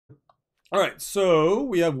All right, so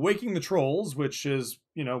we have Waking the Trolls, which is,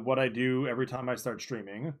 what I do every time I start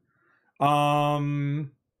streaming.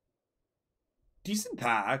 Um Decent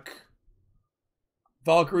pack.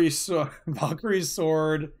 Valkyrie's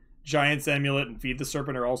Sword, Giant's Amulet, and Feed the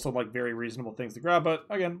Serpent are also like very reasonable things to grab, but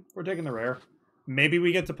again, we're taking the rare. Maybe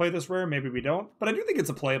we get to play this rare, maybe we don't, but I do think it's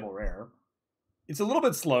a playable rare. It's a little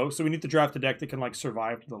bit slow, so we need to draft a deck that can like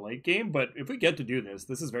survive to the late game, but if we get to do this,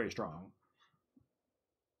 this is very strong.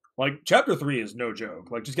 Like, chapter 3 is no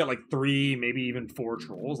joke. Like, just get like 3, maybe even 4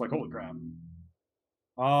 trolls. Like, holy crap.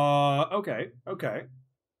 Okay.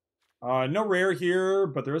 No rare here,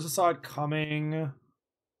 but there is a side coming.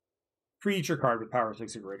 Creature card with power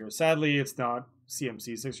 6 or greater. Sadly, it's not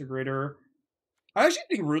CMC 6 or greater. I actually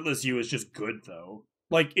think Rootless U is just good, though.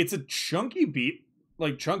 Like, it's a chunky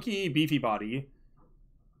beefy body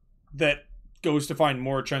that goes to find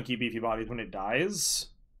more chunky, beefy bodies when it dies.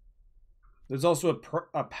 There's also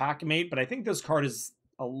a pack mate, but I think this card is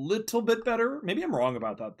a little bit better. Maybe I'm wrong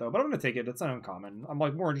about that, though, but I'm going to take it. It's not uncommon. I'm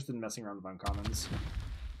like more interested in messing around with uncommons.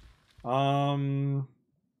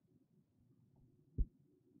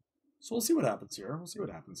 So we'll see what happens here.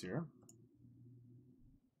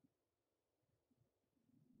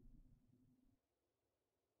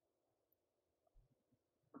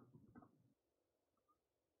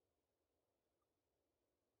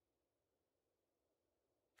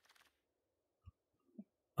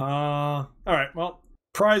 All right. Well,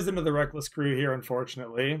 prized into the Reckless Crew here,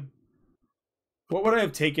 unfortunately. What would I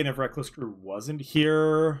have taken if Reckless Crew wasn't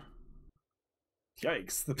here?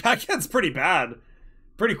 Yikes. The pack gets pretty bad.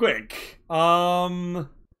 Pretty quick.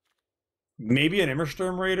 Maybe an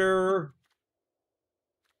Immersturm Raider.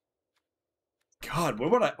 God, what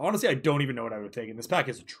would I... Honestly, I don't even know what I would have taken. This pack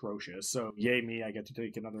is atrocious, so yay me, I get to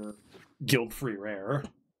take another guild-free rare.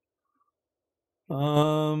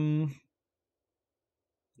 Yeah.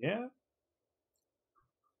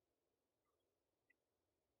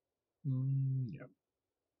 Yeah.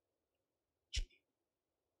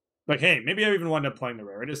 Like, hey, maybe I even wind up playing the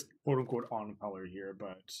rare. It is quote-unquote on color here,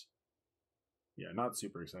 but... Yeah, not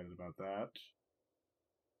super excited about that.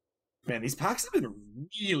 Man, these packs have been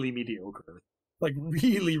really mediocre. Like,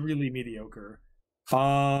 really, really mediocre.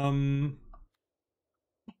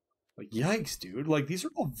 Like, yikes, dude. Like, these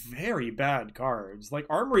are all very bad cards. Like,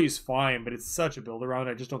 Armory's fine, but it's such a build around.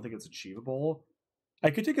 I just don't think it's achievable. I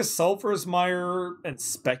could take a Sulphurous Mire and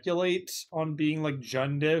speculate on being, like,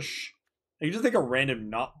 Jundish. I could just take a random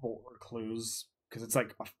Not Bolt Recluse, because it's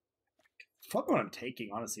like, probably what I'm taking,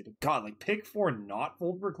 honestly. But God, like, pick 4 Not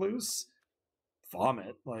Volt Recluse?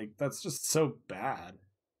 Vomit. Like, that's just so bad.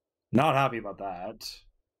 Not happy about that.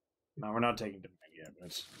 No, we're not taking Demand yet,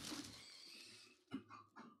 but...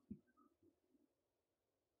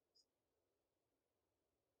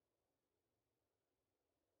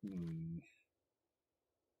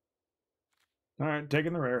 Alright,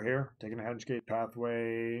 taking the rare here. Taking a Hedgegate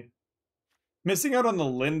Pathway. Missing out on the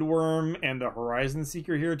Lindworm and the Horizon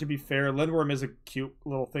Seeker here, to be fair. Lindworm is a cute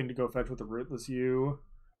little thing to go fetch with the Rootless U.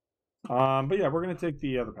 But yeah, we're going to take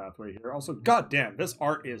the other pathway here. Also, goddamn, this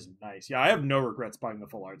art is nice. Yeah, I have no regrets buying the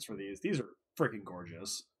full arts for these. These are freaking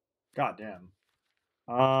gorgeous. Goddamn.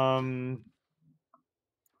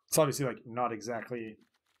 It's obviously, like, not exactly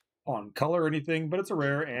on color or anything, but it's a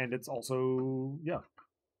rare, and it's also, yeah.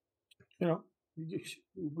 You know,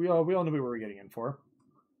 we all knew what we were getting in for.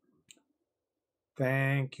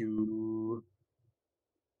 Thank you.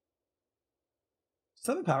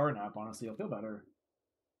 7 power nap, honestly, I'll feel better.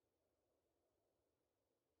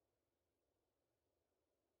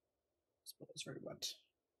 It's very wet.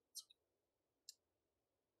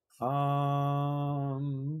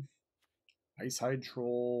 Ice Hide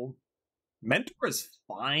Troll. Mentor is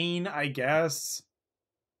fine, I guess.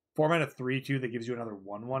 4 mana 3/2 that gives you another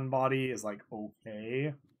 1/1 body is like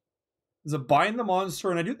okay. There's a Bind the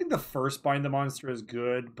Monster, and I do think the first Bind the Monster is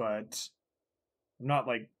good, but I'm not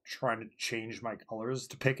like trying to change my colors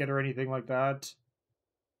to pick it or anything like that.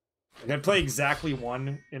 Like, I'd play exactly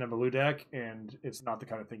one in a blue deck, and it's not the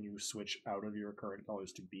kind of thing you switch out of your current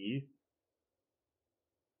colors to be.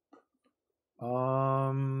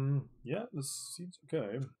 Yeah, this seems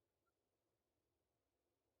okay.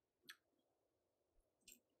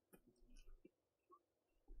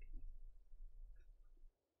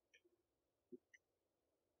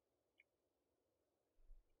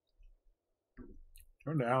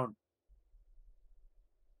 Turn down.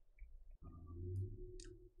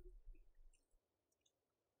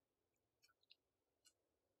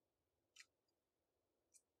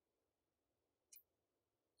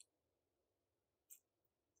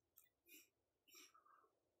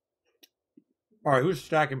 All right, who's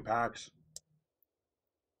stacking packs?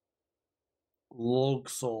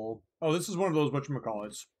 Loxel. Oh, this is one of those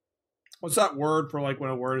whatchamacallits. What's that word for like when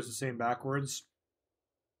a word is the same backwards?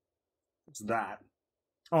 It's that.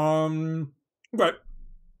 Okay.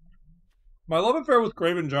 My love affair with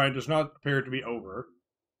Craven Giant does not appear to be over.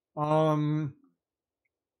 I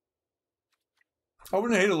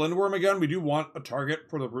wouldn't hate a Lindworm again. We do want a target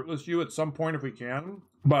for the Rootless U at some point if we can.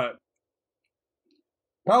 But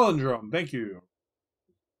Palindrome, thank you.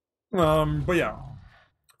 But yeah.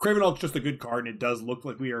 Craven Hulk's just a good card, and it does look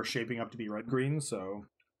like we are shaping up to be red-green, so...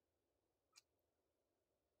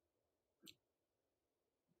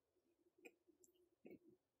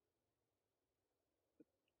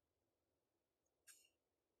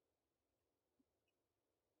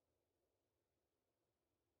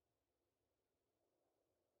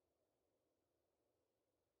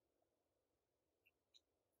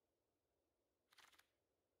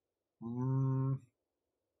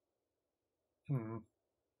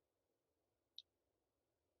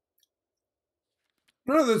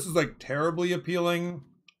 None of this is like terribly appealing.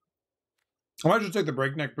 I might just take the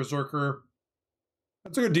Breakneck Berserker.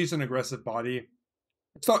 That's like a decent aggressive body.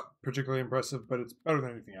 It's not particularly impressive, but it's better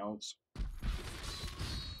than anything else.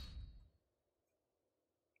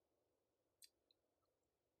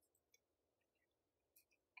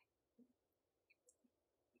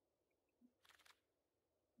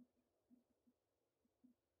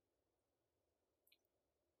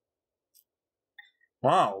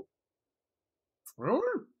 Wow. Really?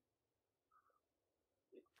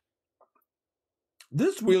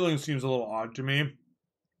 This wheeling seems a little odd to me.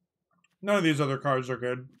 None of these other cards are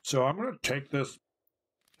good, so I'm going to take this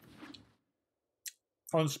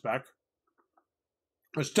on spec.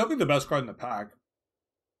 It's definitely the best card in the pack.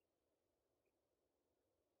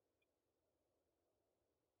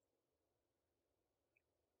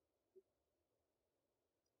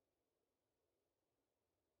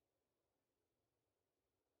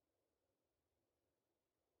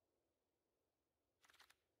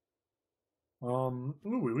 Ooh,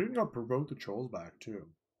 we even got Provoke the Trolls back, too.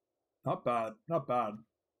 Not bad, not bad.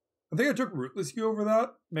 I think I took Rootless Hue over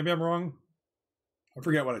that. Maybe I'm wrong. I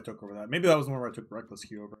forget what I took over that. Maybe that was the one where I took Reckless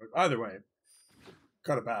Hue over it. Either way,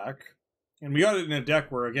 got it back. And we got it in a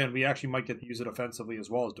deck where, again, we actually might get to use it offensively as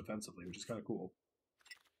well as defensively, which is kind of cool.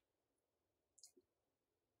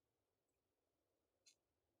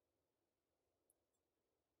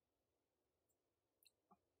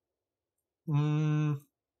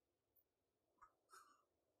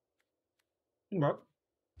 Okay.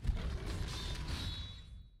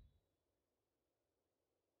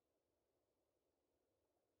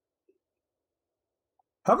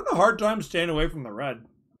 Having a hard time staying away from the red.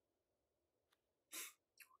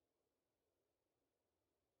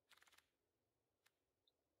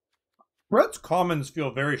 Red's commons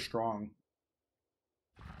feel very strong.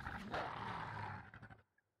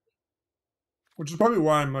 Which is probably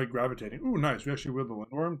why I'm like gravitating. Ooh, nice. We actually wheeled the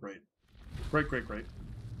Lindworm. Great. Great, great, great.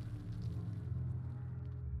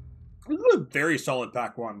 This is a very solid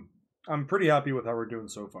pack one. I'm pretty happy with how we're doing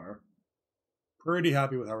so far. Pretty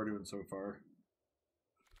happy with how we're doing so far.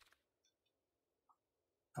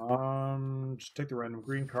 Just take the random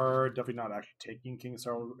green card. Definitely not actually taking King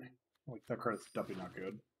Star. Like, that card is definitely not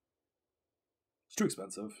good. It's too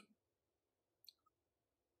expensive.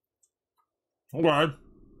 Okay.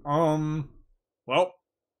 Well.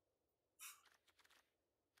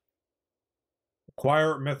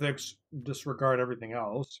 Acquire mythics, disregard everything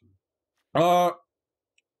else. Decent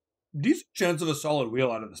chance of a solid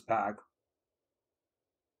wheel out of this pack.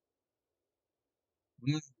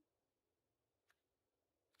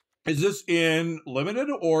 Is this in limited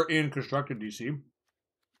or in constructed DC?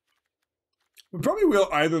 We probably wheel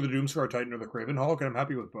either the Doomscar Titan or the Craven Hulk, and I'm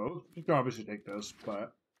happy with both. You can obviously take this,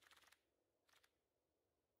 but...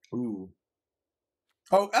 Ooh.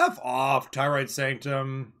 Oh, F off, Tyrite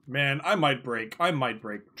Sanctum. Man, I might break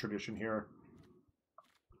tradition here.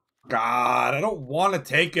 God, I don't want to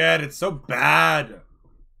take it. It's so bad.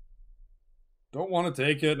 Don't want to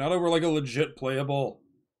take it. Not over like a legit playable.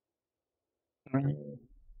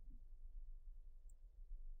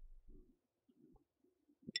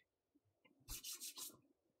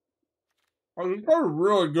 Oh, these are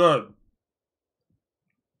really good.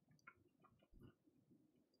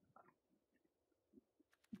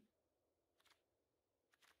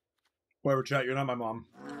 Whatever, chat, you're not my mom.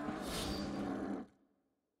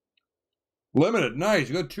 Limited, nice.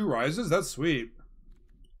 You got 2 rises? That's sweet.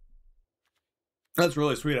 That's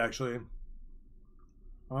really sweet, actually.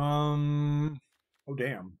 Oh,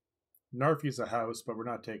 damn. Narfi's a house, but we're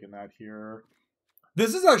not taking that here.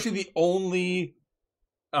 This is actually the only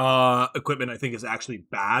equipment I think is actually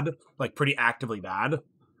bad. Like, pretty actively bad.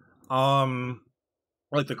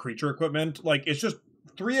 like the creature equipment. Like it's just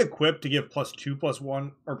 3 equipped to give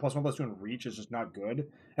 +2/+1 or +1/+2 in reach is just not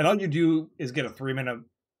good. And all you do is get a 3-mana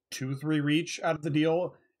 2/3 reach out of the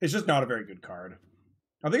deal. It's just not a very good card.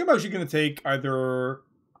 I think I'm actually going to take either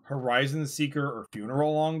Horizon Seeker or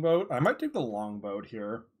Funeral Longboat. I might take the Longboat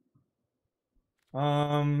here.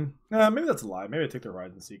 Maybe that's a lie. Maybe I take the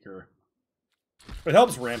Horizon Seeker. It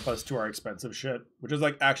helps ramp us to our expensive shit, which is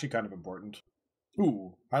like actually kind of important.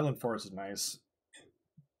 Ooh, Highland Forest is nice.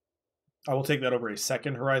 I will take that over a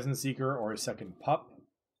second Horizon Seeker or a second Pup.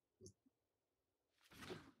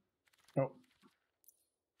 Oh.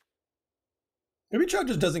 Maybe Chad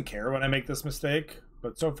just doesn't care when I make this mistake,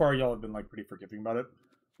 but so far y'all have been like pretty forgiving about it.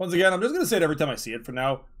 Once again, I'm just going to say it every time I see it for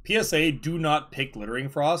now. PSA, do not pick Glittering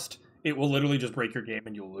Frost. It will literally just break your game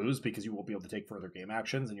and you'll lose because you won't be able to take further game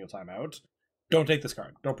actions and you'll time out. Don't take this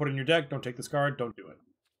card. Don't put it in your deck. Don't take this card. Don't do it.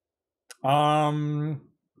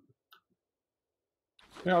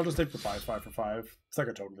 Yeah, I'll just take the 5/5 for 5. It's like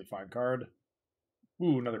a totally fine card.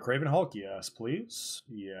 Ooh, another Craven Hulk. Yes, please.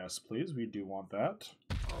 Yes, please. We do want that.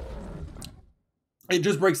 It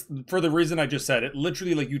just breaks for the reason I just said. It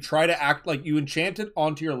literally, like, you try to act like you enchant it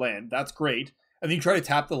onto your land. That's great. And then you try to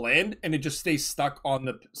tap the land, and it just stays stuck on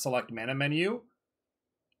the select mana menu.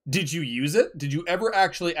 Did you use it? Did you ever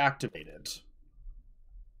actually activate it?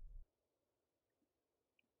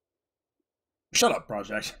 Shut up,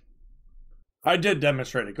 Project. I did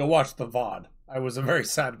demonstrate it. Go watch the VOD. I was a very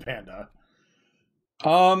sad panda.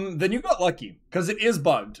 Then you got lucky, because it is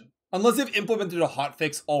bugged. Unless they've implemented a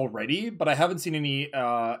hotfix already, but I haven't seen any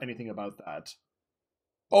anything about that.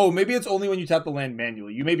 Oh, maybe it's only when you tap the land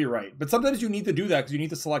manually. You may be right. But sometimes you need to do that because you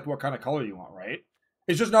need to select what kind of color you want, right?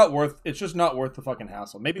 It's just not worth the fucking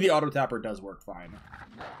hassle. Maybe the auto tapper does work fine.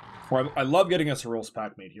 Well, I love getting a Cerul's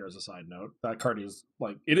Packmate here as a side note. That card is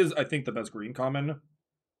like it is, I think, the best green common.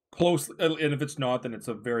 Close, and if it's not, then it's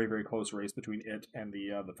a very, very close race between it and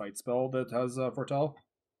the fight spell that has Foretell.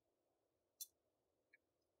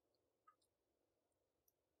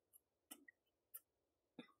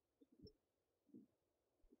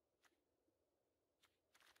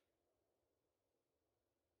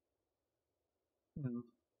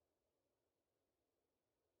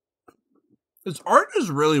 Its art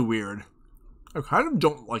is really weird. I kind of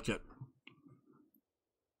don't like it.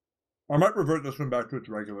 I might revert this one back to its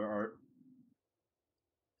regular art.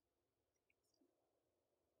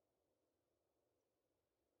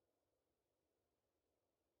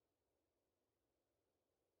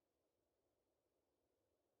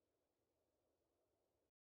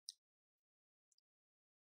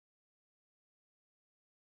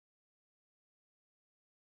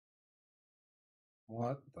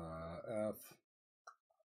 What the F?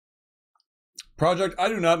 Project, I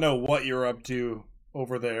do not know what you're up to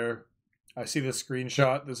over there. I see this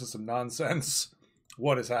screenshot. This is some nonsense.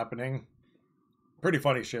 What is happening? Pretty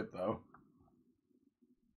funny shit, though.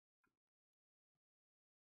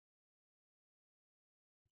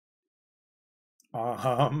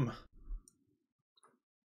 Okay.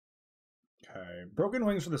 Broken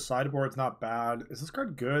Wings for the sideboard's not bad. Is this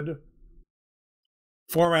card good?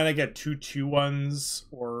 4 mana, get 2/2/1s,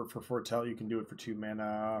 or for Foretell, you can do it for 2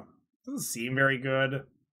 mana. Doesn't seem very good.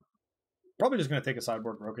 Probably just going to take a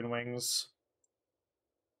sideboard Broken Wings.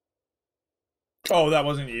 Oh, that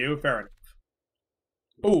wasn't you? Fair enough.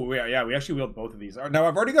 Oh, yeah, we actually wheeled both of these. Now,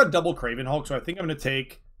 I've already got double Craven Hulk, so I think I'm going to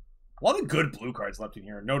take a lot of good blue cards left in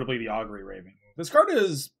here, notably the Augury Raven. This card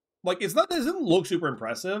is, like, it doesn't look super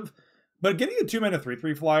impressive, but getting a 2 mana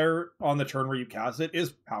 3/3 flyer on the turn where you cast it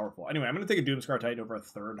is powerful. Anyway, I'm going to take a Doomscar Titan over a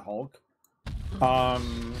third Hulk.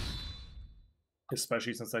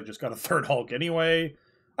 Especially since I just got a third Hulk anyway.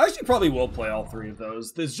 I actually probably will play all 3 of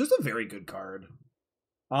those. This is just a very good card.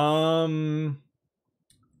 Hulk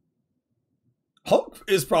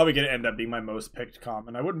is probably going to end up being my most picked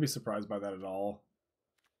common. I wouldn't be surprised by that at all.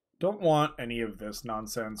 Don't want any of this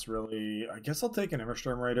nonsense, really. I guess I'll take an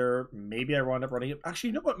Immerstorm Raider. Maybe I wind up running it. Actually,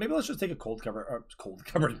 you know what? Maybe let's just take a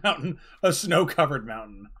cold-covered mountain. A snow-covered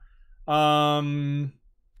mountain.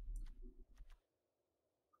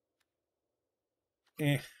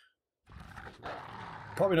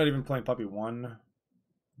 Probably not even playing Puppy 1.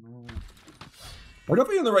 We're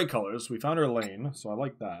definitely in the right colors. We found our lane, so I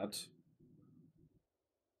like that.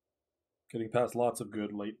 Getting past lots of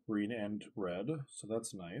good late green and red, so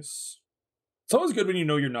that's nice. It's always good when you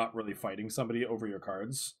know you're not really fighting somebody over your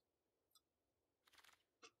cards.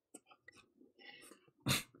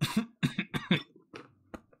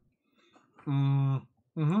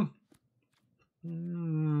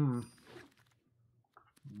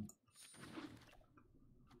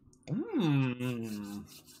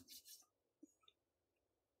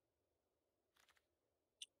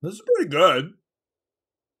 This is pretty good.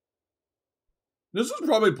 This is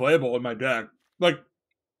probably playable in my deck. Like,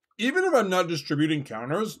 even if I'm not distributing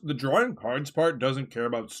counters, the drawing cards part doesn't care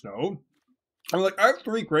about snow. I'm like, I have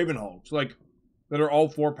 3 Craven Hulks, like, that are all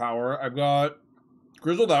 4 power. I've got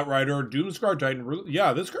Grizzled Outrider, Doomscar Titan.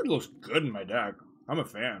 Yeah, this card looks good in my deck. I'm a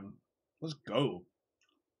fan. Let's go.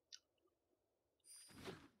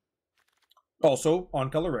 Also,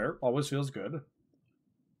 on color rare, always feels good.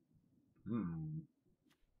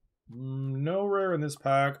 No rare in this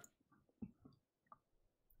pack.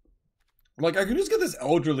 Like, I could just get this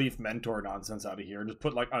Elderleaf Mentor nonsense out of here. Just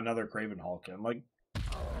put, like, another Craven Hulk in. Like,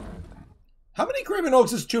 how many Craven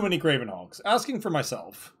Hulks is too many Craven Hulks? Asking for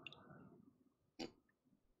myself. I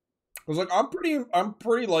was like, I'm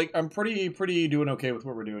pretty doing okay with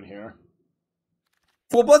what we're doing here.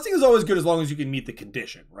 Full Blessing is always good as long as you can meet the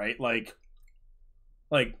condition, right? Like,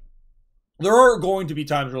 there are going to be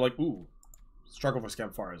times where, like, ooh, Struggle for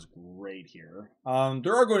Skemfar is great here.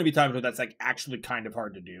 There are going to be times where that's, like, actually kind of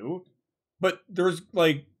hard to do. But there's,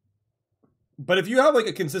 like... But if you have, like,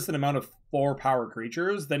 a consistent amount of 4 power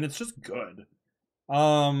creatures, then it's just good.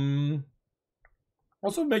 Also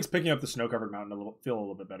makes picking up the Snow-Covered Mountain feel a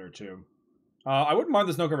little bit better, too. I wouldn't mind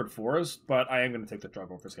the Snow-Covered Forest, but I am going to take the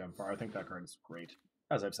Struggle for Skemfar. I think that card is great,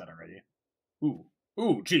 as I've said already. Ooh.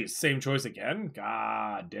 Ooh, geez, same choice again?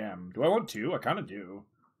 God damn. Do I want 2? I kind of do.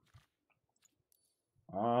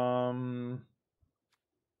 Yeah,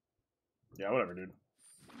 whatever, dude.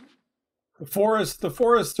 The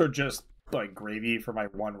forests are just, like, gravy for my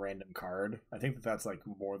 1 random card. I think that's, like,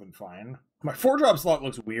 more than fine. My 4-drop slot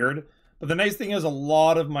looks weird, but the nice thing is a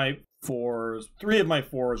lot of my 4s, 3 of my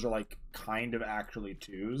 4s are, like, kind of actually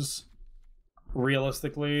 2s.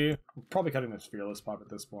 Realistically. I'm probably cutting this Fearless Pup at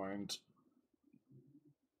this point.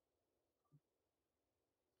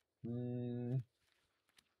 I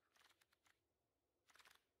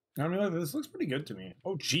mean, like, this looks pretty good to me.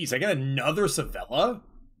 Oh, jeez, I get another Savella?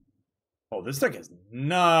 Oh, this deck is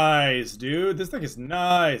nice, dude. This deck is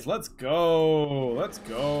nice. Let's go. Let's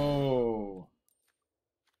go.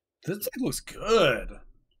 This deck looks good.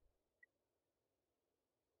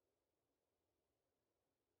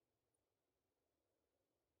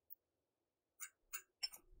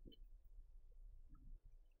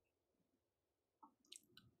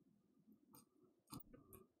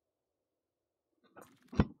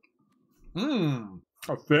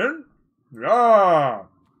 A fin? Yeah.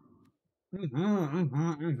 It's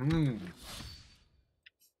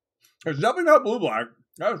definitely not blue-black.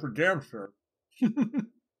 That is for damn sure.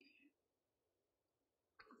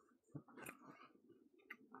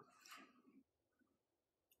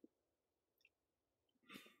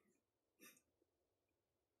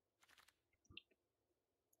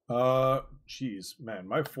 Jeez, man,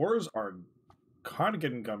 my 4s are kind of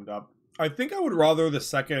getting gummed up. I think I would rather the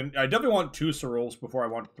second... I definitely want 2 Cerules before I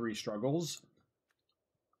want 3 Struggles.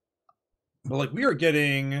 But, like, we are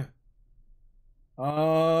getting...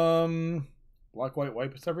 Black, white,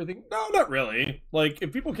 wipes everything? No, not really. Like,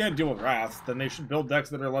 if people can't deal with Wraths, then they should build decks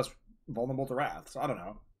that are less vulnerable to Wraths. I don't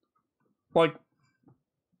know. Like,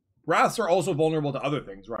 Wraths are also vulnerable to other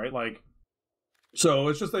things, right? Like, so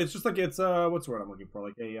it's just like it's what's the word I'm looking for?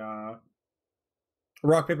 Like a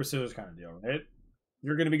rock, paper, scissors kind of deal, right?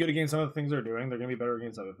 You're gonna be good against some of the things they're doing, they're gonna be better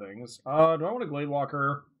against other things. Do I want a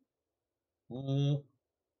Gladewalker?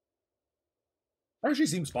 Actually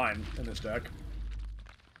seems fine in this deck.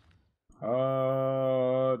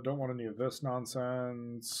 Don't want any of this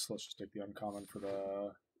nonsense. Let's just take the uncommon for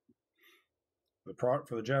the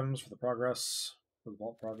gems, for the progress, for the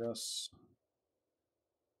vault progress.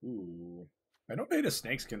 Ooh. I don't hate a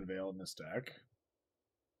Snakeskin Veil in this deck.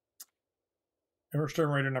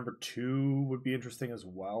 Everstorm Raider number 2 would be interesting as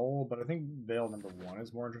well, but I think Veil number 1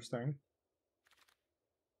 is more interesting.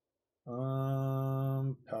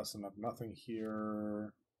 Passing up nothing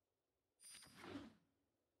here.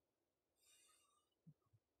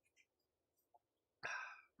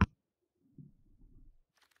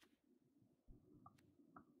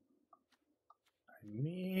 I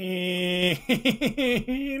mean...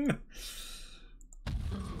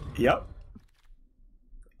 Yep.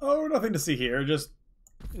 Oh, nothing to see here. Just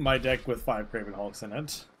my deck with 5 Craven Hulks in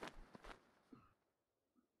it.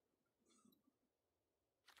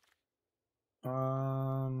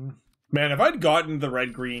 Man, if I'd gotten the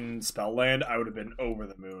red-green spell land, I would have been over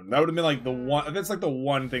the moon. That would have been like the one... That's like the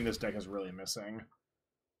one thing this deck is really missing.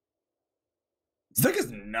 This deck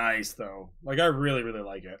is nice, though. Like, I really, really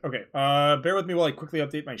like it. Okay, bear with me while I quickly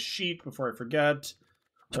update my sheet before I forget.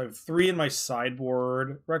 So I have 3 in my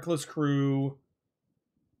sideboard. Reckless Crew,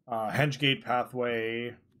 Hengegate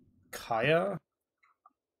Pathway, Kaya.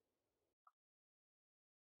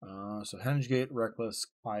 So Hengegate, Reckless,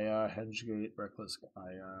 Kaya, Hengegate, Reckless,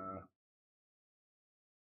 Kaya.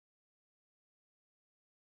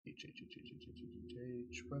 H.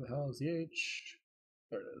 Where the hell is the H?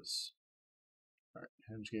 There it is. Alright,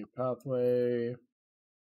 Hengegate Pathway.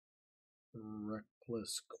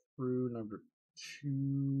 Reckless Crew number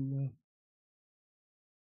 2.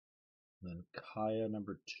 And then Kaya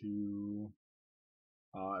number 2.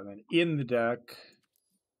 And then in the deck,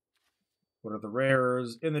 what are the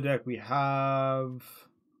rares? In the deck we have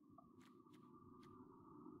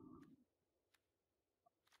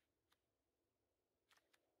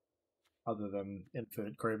other than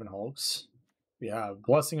Infinite Craven Hulks, we have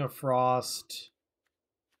Blessing of Frost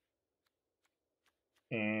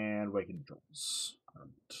and Awakening Trolls.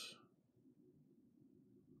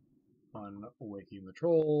 One Awakening the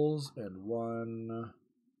Trolls and one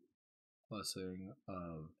Blessing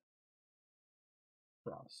of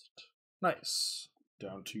Frost. Nice.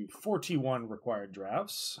 Down to 41 required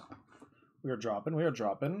drafts. We are dropping.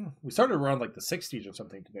 We started around like the 60s or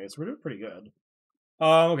something today, so we're doing pretty good.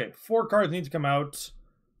 Okay, 4 cards need to come out.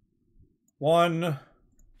 1,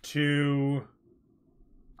 2,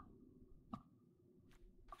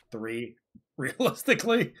 3.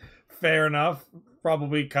 Realistically, fair enough.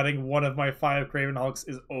 Probably cutting one of my 5 Craven Hulks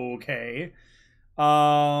is okay.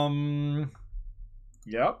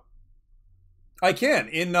 Yep. I can.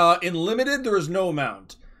 In limited, there is no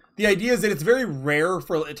amount. The idea is that it's very rare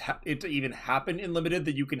for it to even happen in limited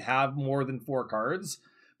that you can have more than 4 cards.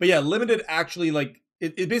 But yeah, limited actually, like,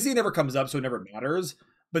 it basically never comes up, so it never matters.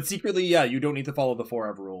 But secretly, yeah, you don't need to follow the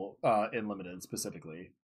 4-ev rule in limited specifically.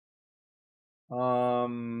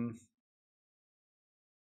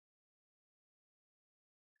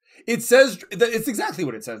 It says it's exactly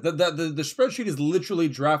what it says. The spreadsheet is literally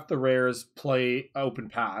draft the rares, play open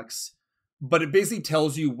packs, but it basically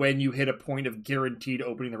tells you when you hit a point of guaranteed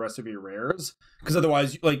opening the rest of your rares, because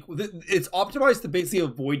otherwise, like, it's optimized to basically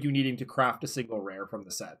avoid you needing to craft a single rare from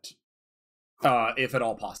the set, if at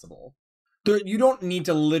all possible. You don't need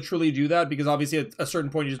to literally do that, because obviously at a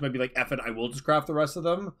certain point you just might be like, F it, I will just craft the rest of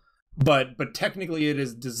them. But technically it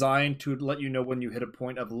is designed to let you know when you hit a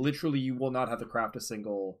point of literally you will not have to craft a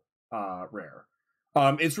single rare.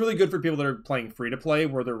 It's really good for people that are playing free to play,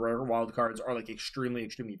 where their rare wild cards are like extremely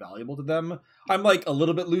valuable to them. I'm like a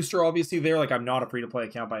little bit looser obviously there, like I'm not a free to play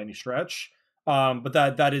account by any stretch. But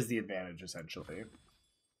that is the advantage essentially.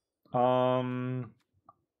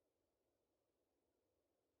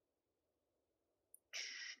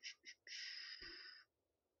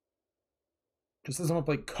 Just as someone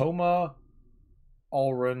play Coma,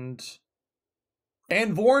 Alrund,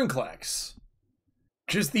 and Vorinclex.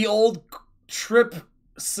 Just the old Trip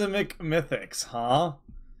Simic Mythics, huh?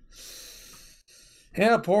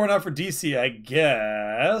 Yeah, poor enough for DC, I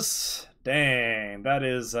guess. Dang,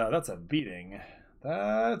 that's a beating.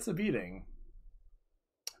 That's a beating.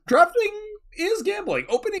 Drafting is gambling.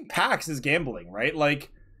 Opening packs is gambling, right? Like,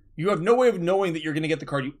 you have no way of knowing that you're going to get the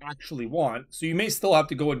card you actually want, so you may still have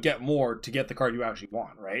to go and get more to get the card you actually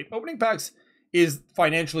want, right? Opening packs is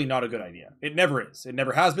financially not a good idea. It never is. It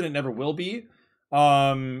never has been. It never will be.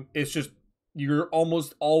 It's just, you're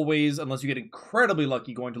almost always, unless you get incredibly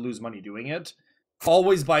lucky, going to lose money doing it.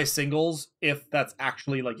 Always buy singles if that's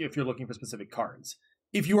actually, like, if you're looking for specific cards.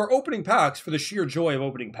 If you are opening packs for the sheer joy of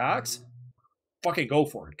opening packs, fucking go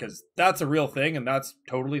for it, because that's a real thing and that's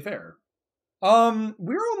totally fair.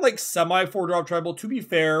 We're on like semi 4-drop tribal. To be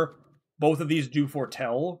fair, both of these do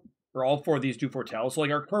foretell, or all 4 of these do foretell. So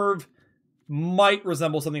like our curve might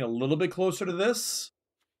resemble something a little bit closer to this.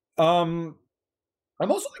 I'm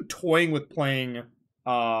also like toying with playing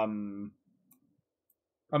I'm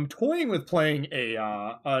toying with playing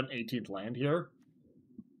an 18th land here.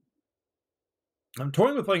 I'm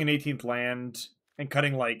toying with playing an 18th land and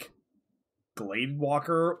cutting like Glade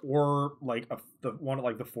Walker or like the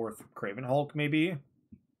 4th Craven Hulk maybe.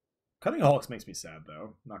 Cutting Hulks makes me sad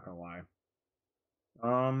though, not gonna lie.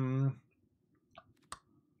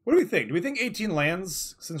 What do we think? Do we think 18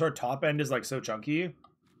 lands, since our top end is like so chunky?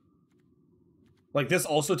 Like this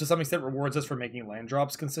also to some extent rewards us for making land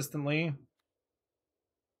drops consistently.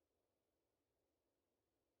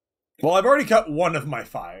 Well, I've already cut 1 of my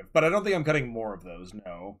 5, but I don't think I'm cutting more of those,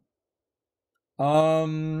 no.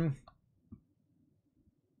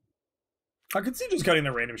 I could see just cutting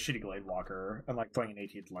the random shitty Glade Walker and like playing an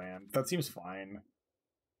 18th land. That seems fine.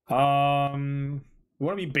 We want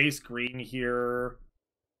to be base green here.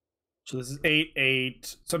 So this is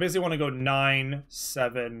 8-8. So I basically want to go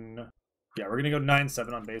 9-7. Yeah, we're gonna go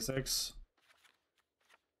 9-7 on basics.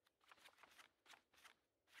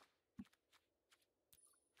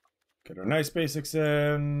 Get our nice basics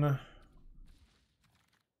in.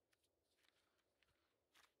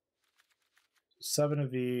 7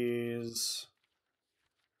 of these.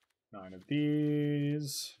 9 of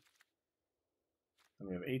these. And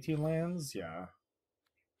we have 18 lands? Yeah.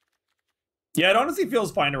 Yeah, it honestly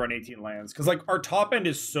feels fine to run 18 lands, because, like, our top end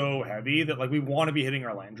is so heavy that, like, we want to be hitting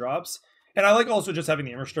our land drops. And I like also just having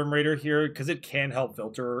the Immerstorm Raider here, because it can help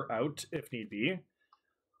filter out if need be.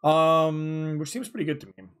 Which seems pretty good to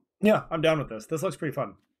me. Yeah, I'm down with this. This looks pretty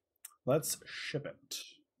fun. Let's ship it.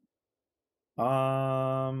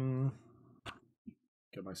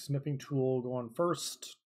 Get my sniffing tool going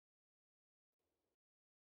first.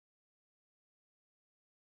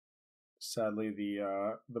 Sadly,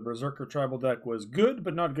 the Berserker tribal deck was good,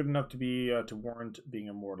 but not good enough to be to warrant being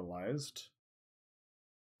immortalized.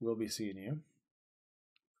 We'll be seeing you.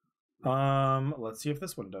 Let's see if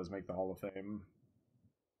this one does make the Hall of Fame.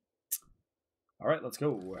 All right, let's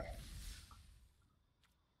go.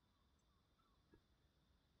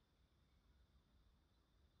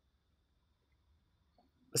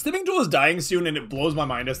 The sniffing tool is dying soon, and it blows my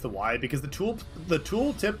mind as to why. Because the tool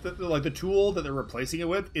tip the tool that they're replacing it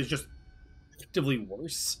with is just actively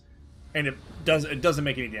worse, and it doesn't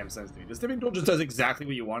make any damn sense to me. The sniffing tool just does exactly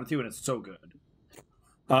what you want it to, and it's so good.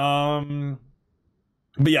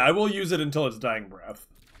 But yeah, I will use it until it's dying breath.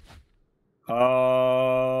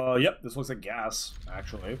 Yep, this looks like gas,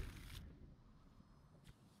 actually.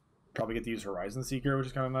 Probably get to use Horizon Seeker, which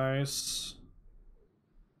is kind of nice.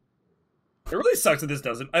 It really sucks that this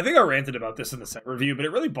doesn't. I think I ranted about this in the set review, but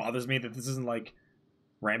it really bothers me that this isn't like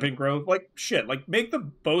rampant growth. Like, shit, like make the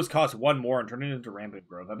bows cost 1 more and turn it into rampant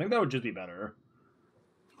growth. I think that would just be better.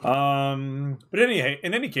 But in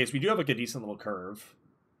any case, we do have like a decent little curve.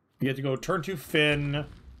 You get to go turn 2 Finn,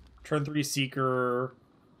 turn 3 Seeker,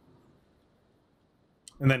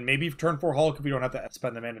 and then maybe turn 4 Hulk if we don't have to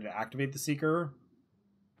spend the mana to activate the Seeker.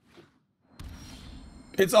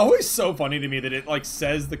 It's always so funny to me that it, like,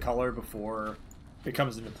 says the color before it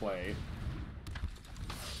comes into play.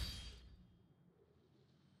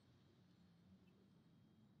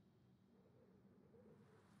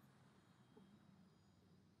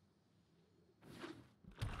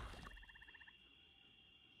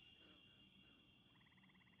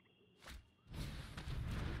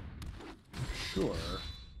 Sure.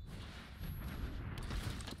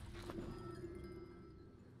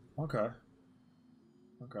 Okay.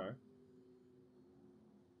 Okay.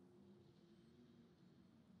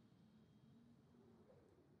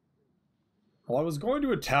 Well, I was going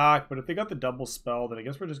to attack, but if they got the double spell, then I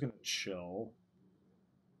guess we're just going to chill.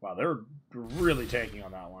 Wow, they're really tanking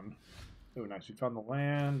on that one. Oh, nice. We found the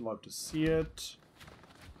land. Love to see it.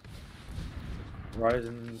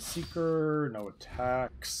 Horizon Seeker. No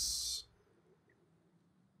attacks.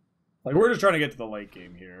 Like, we're just trying to get to the late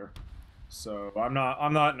game here. So, I'm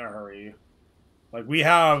not in a hurry. Like, we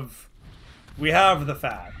have the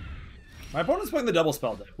fat. My opponent's playing the double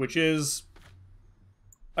spell deck, which is,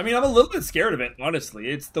 I mean, I'm a little bit scared of it, honestly.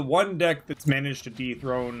 It's the one deck that's managed to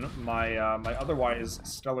dethrone my my otherwise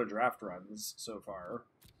stellar draft runs so far.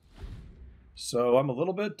 So I'm a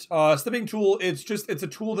little bit snipping tool. It's a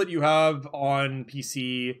tool that you have on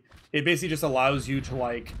PC. It basically just allows you to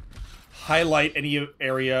like highlight any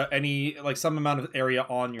area, some amount of area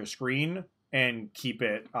on your screen and keep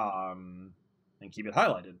it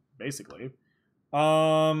highlighted, basically.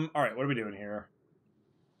 All right, what are we doing here?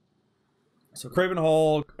 So Craven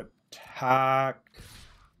Hulk, attack.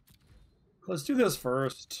 Let's do this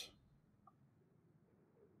first.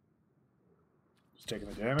 Just taking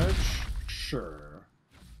the damage. Sure.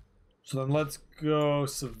 So then let's go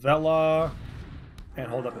Savella and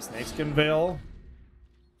hold up a Snakeskin Veil.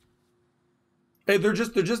 Hey, they're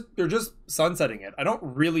just sunsetting it. I don't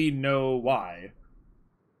really know why.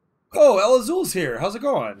 Oh, El Azul's here. How's it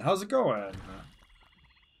going? How's it going?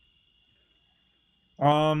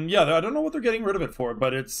 Yeah, I don't know what they're getting rid of it for,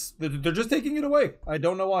 but they're just taking it away. I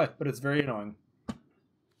don't know why, but it's very annoying.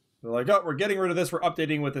 They're like, oh, we're getting rid of this. We're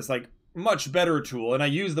updating with this, like, much better tool. And I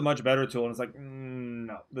use the much better tool, and it's like,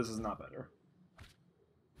 no, this is not better.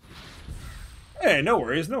 Hey, no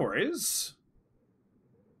worries, no worries.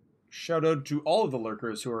 Shout out to all of the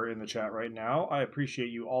lurkers who are in the chat right now. I appreciate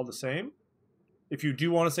you all the same. If you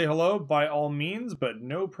do want to say hello, by all means, but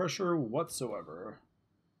no pressure whatsoever.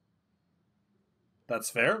 That's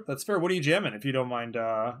fair. That's fair. What are you jamming, if you don't mind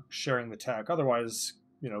sharing the tech? Otherwise,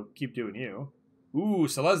 you know, keep doing you. Ooh,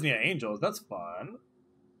 Selesnya Angels. That's fun.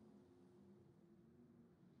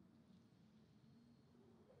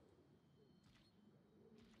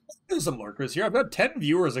 There's some lurkers here. I've got 10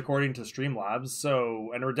 viewers according to Streamlabs,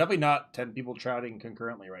 so, and we're definitely not 10 people chatting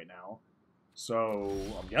concurrently right now. So,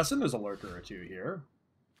 I'm guessing there's a lurker or two here.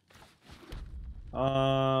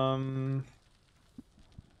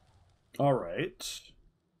 All right.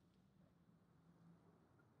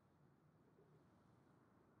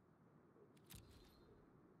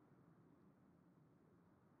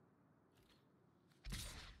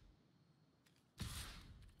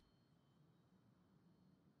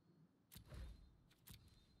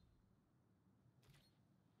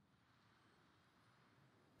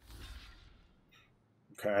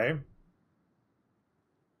 Okay.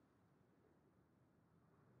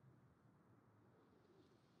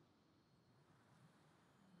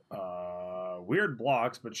 Weird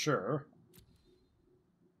blocks, but sure.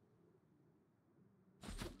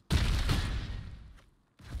 I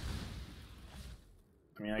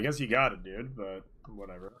mean, I guess you got it, dude, but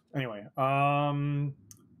whatever. Anyway,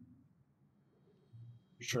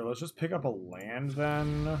 sure, let's just pick up a land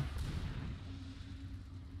then.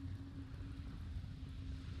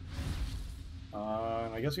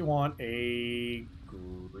 I guess we want a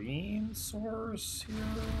green source here.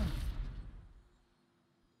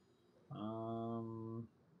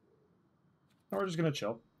 We're just gonna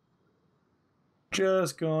chill.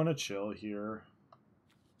 Just gonna chill here.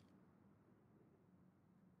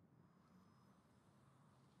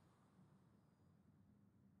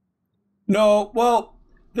 No, well,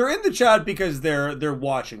 they're in the chat because they're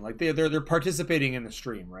watching, like they're participating in the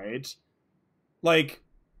stream, right? Like,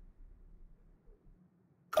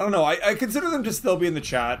 I don't know. I consider them to still be in the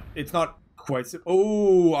chat. It's not quite.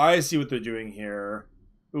 Oh, I see what they're doing here.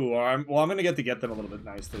 Ooh, I'm gonna get them a little bit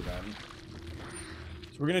nicely then.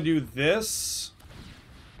 So we're gonna do this,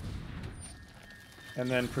 and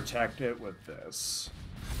then protect it with this.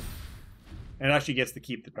 And it actually gets to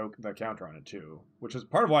keep the counter on it too, which is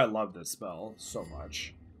part of why I love this spell so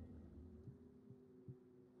much.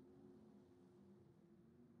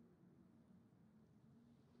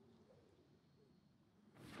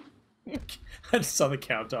 I just saw the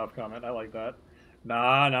count off comment. I like that.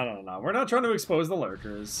 Nah. We're not trying to expose the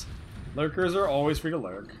lurkers. Lurkers are always free to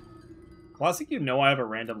lurk. Classic, you know I have a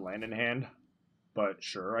random land in hand. But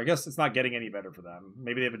sure, I guess it's not getting any better for them.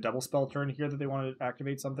 Maybe they have a double spell turn here that they want to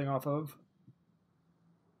activate something off of.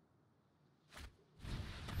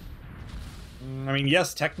 I mean,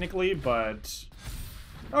 yes, technically, but...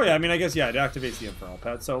 Oh yeah, I mean, I guess, yeah, it activates the Infernal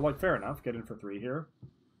Pet, so, like, fair enough. Get in for 3 here.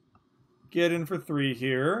 Get in for 3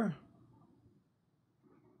 here.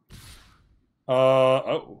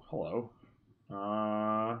 Oh, hello.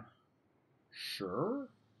 Sure.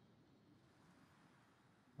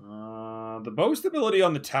 The boast ability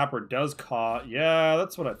on the tapper does cost... Yeah,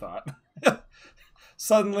 that's what I thought.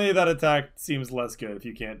 Suddenly, that attack seems less good if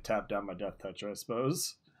you can't tap down my Death Touch, I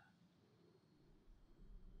suppose.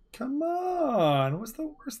 Come on, what's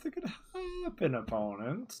the worst that could happen,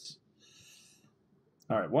 opponent?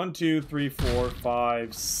 Alright, 1, 2, 3, 4,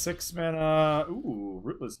 5, 6 mana. Ooh,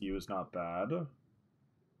 Rootless U is not bad.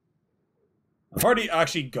 I've already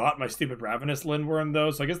actually got my stupid Ravenous Lindworm,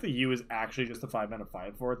 though, so I guess the U is actually just a 5 mana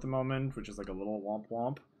 5/4 at the moment, which is like a little womp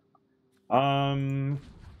womp.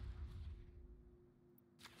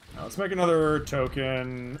 Now let's make another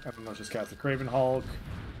token, and then let's just cast the Craven Hulk.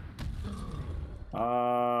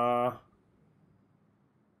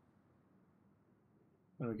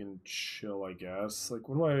 Then we can chill, I guess. Like,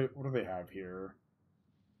 what do they have here?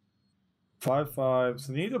 5/5.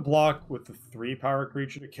 So they need to block with the 3-power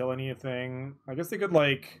creature to kill anything. I guess they could,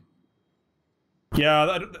 like...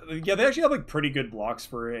 Yeah, they actually have, like, pretty good blocks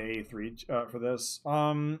for a 3, for this.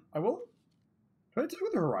 I will... Do I attack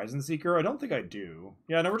with the Horizon Seeker? I don't think I do.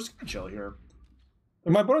 Yeah, no, we're just gonna chill here.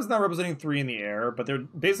 My opponent's now representing 3 in the air, but they're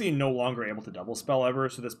basically no longer able to double spell ever,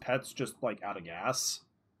 so this pet's just, like, out of gas.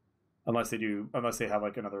 Unless they have,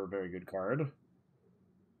 like, another very good card.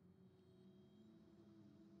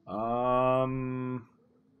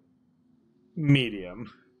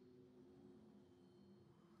 Medium.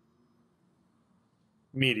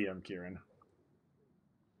 Medium, Kieran.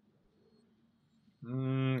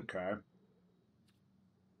 Okay.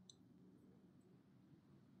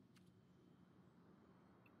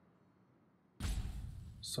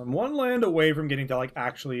 So I'm 1 land away from getting to, like,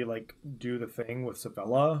 actually, like, do the thing with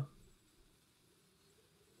Savella.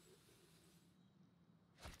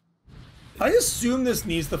 I assume this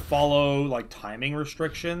needs to follow, like, timing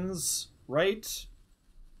restrictions, right?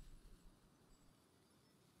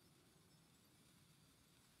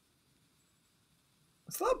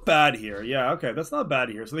 It's not bad here. Yeah, okay, that's not bad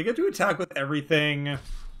here. So they get to attack with everything.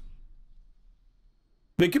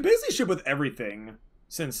 They can basically ship with everything,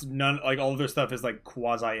 since like, all of their stuff is, like,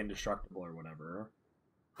 quasi-indestructible or whatever.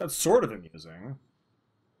 That's sort of amusing.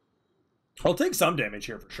 I'll take some damage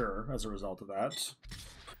here for sure, as a result of that.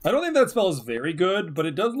 I don't think that spell is very good, but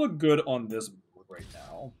it does look good on this board right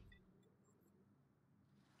now.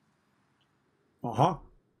 Uh-huh.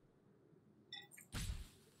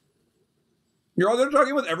 You're either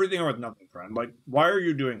talking with everything or with nothing, friend. Like, why are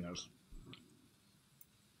you doing this?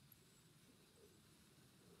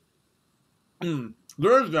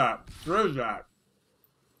 There is that. There is that.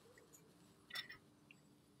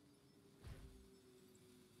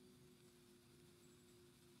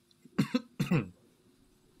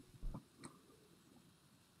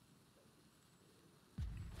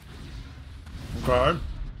 Okay.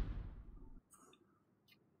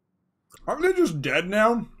 Aren't they just dead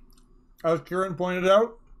now? As Kieran pointed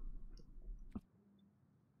out.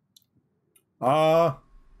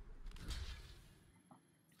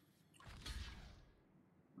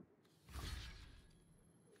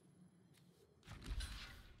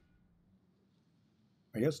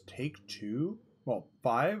 I guess take 2? Well,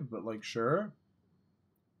 5, but like, sure.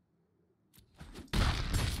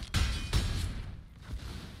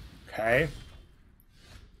 Okay.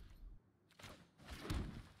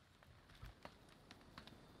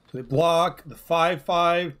 So they block the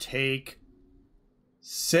 5/5, take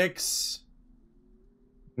 6,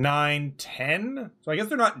 9, 10. So I guess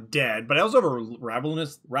they're not dead, but I also have a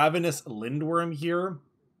ravenous Lindworm here.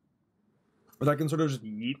 But I can sort of just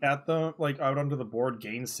yeet at them, like out onto the board,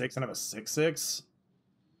 gain 6, and have a 6/6.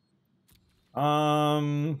 Yeah,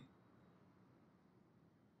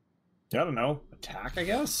 I don't know. Attack, I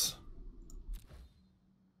guess.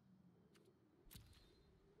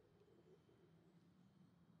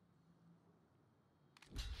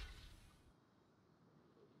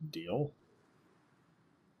 Deal.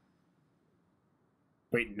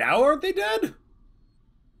 Wait, now aren't they dead?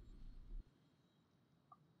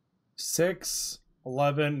 6,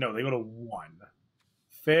 11. No, they go to 1.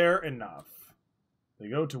 Fair enough. They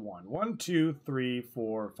go to 1. 1, 2, 3,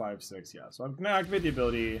 4, 5, 6. Yeah, so I'm going to activate the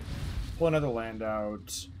ability, pull another land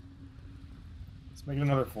out. Let's make it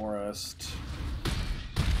another forest.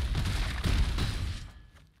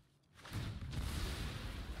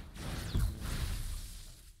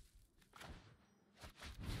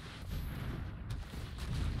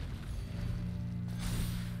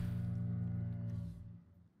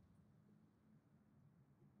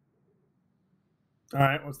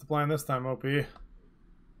 Alright, what's the plan this time, OP? Okay.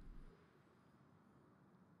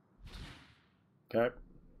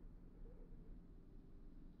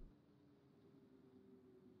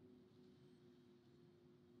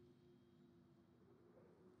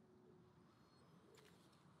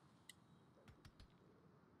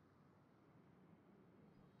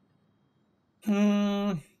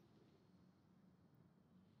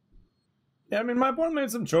 Yeah, I mean, my opponent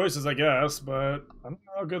made some choices, I guess, but I don't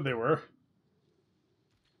know how good they were.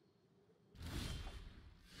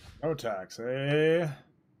 No tax, eh?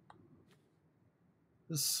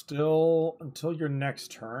 Still until your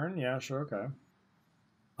next turn? Yeah, sure, okay.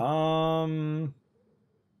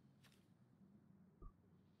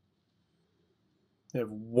 They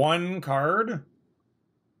have 1 card.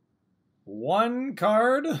 1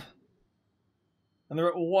 card? And they're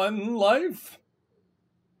at 1 life?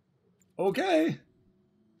 Okay.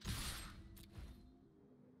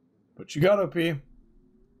 But you got OP.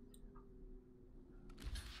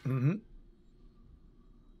 Mm-hmm.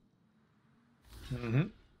 Mm-hmm.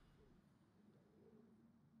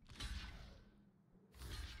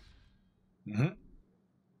 Mm-hmm.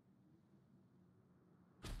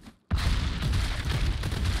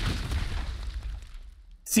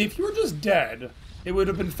 See, if you were just dead, it would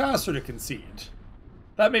have been faster to concede.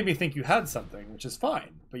 That made me think you had something, which is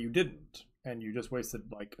fine, but you didn't. And you just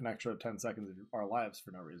wasted like an extra 10 seconds of our lives for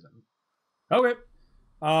no reason. Okay.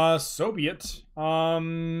 So be it. How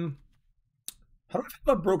do I feel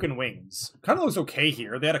about Broken Wings? Kind of looks okay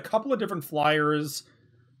here. They had a couple of different flyers.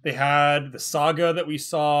 They had the Saga that we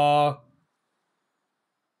saw.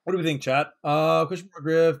 What do we think, chat? Question for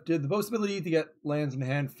Griff. Did the boast ability to get lands in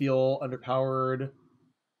hand feel underpowered?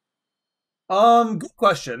 Good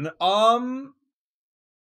question.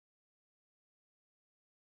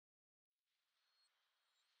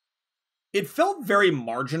 It felt very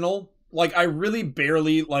marginal. Like, I really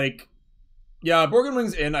barely, like... Yeah, Broken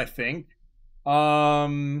Wings in, I think. Yeah,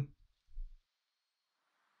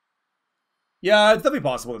 it's definitely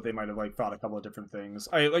possible that they might have, like, thought a couple of different things.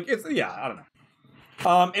 I don't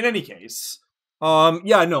know. In any case.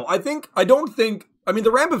 Yeah, no, I don't think... I mean,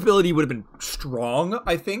 the ramp ability would have been strong,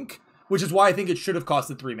 I think. Which is why I think it should have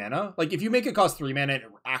costed 3 mana. Like, if you make it cost 3 mana and it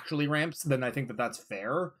actually ramps, then I think that that's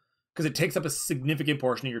fair. Because it takes up a significant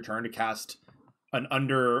portion of your turn to cast an an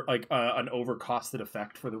overcosted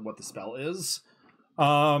effect for what the spell is.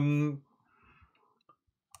 Yeah,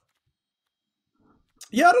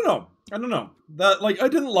 I don't know. I don't know. That, like, I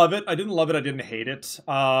didn't love it. I didn't love it. I didn't hate it.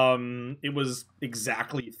 It was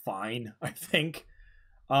exactly fine, I think.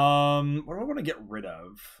 What do I want to get rid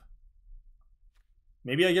of?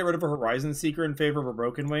 Maybe I get rid of a Horizon Seeker in favor of a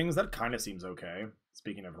Broken Wings. That kind of seems okay.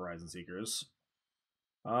 Speaking of Horizon Seekers.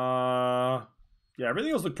 Yeah,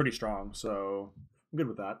 everything else looked pretty strong, so I'm good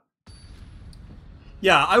with that.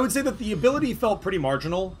 Yeah, I would say that the ability felt pretty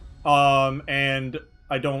marginal. But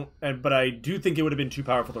I do think it would have been too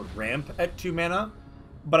powerful to ramp at 2 mana.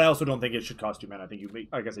 But I also don't think it should cost 2 mana. I think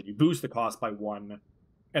like I said, you boost the cost by 1,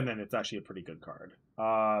 and then it's actually a pretty good card.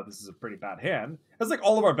 This is a pretty bad hand. It's like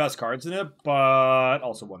all of our best cards in it, but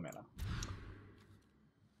also 1 mana.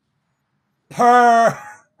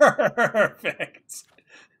 Perfect.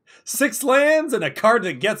 6 lands and a card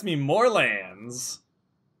that gets me more lands.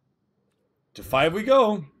 To 5 we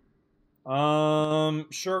go.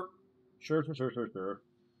 Sure. Sure.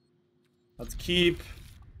 Let's keep.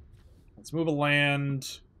 Let's move a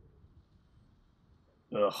land.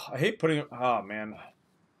 Ugh, I hate putting it. Oh, man.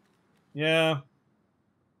 Yeah.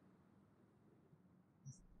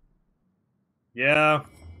 Yeah.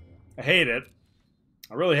 I hate it.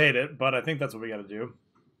 I really hate it, but I think that's what we gotta do.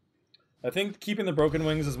 I think keeping the Broken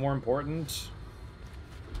Wings is more important.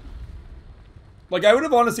 Like, I would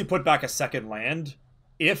have honestly put back a second land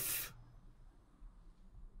if...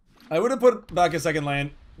 I would have put back a second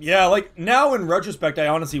land. Yeah, like, now in retrospect, I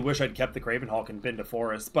honestly wish I'd kept the Cravenhawk and been to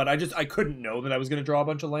Forest, but I couldn't know that I was going to draw a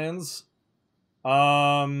bunch of lands.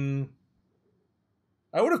 I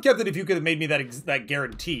would have kept it if you could have made me that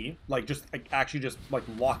guarantee. Like, actually just, like,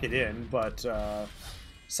 lock it in, but,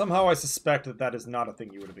 somehow I suspect that is not a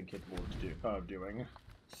thing you would have been capable of doing.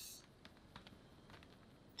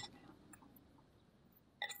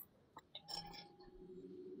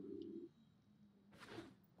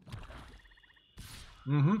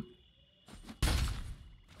 Mm-hmm.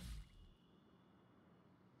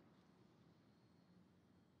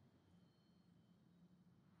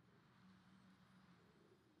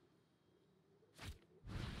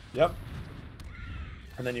 Yep.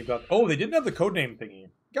 And then you've got... Oh, they didn't have the codename thingy.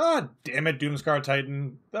 God damn it, Doomscar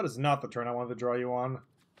Titan. That is not the turn I wanted to draw you on.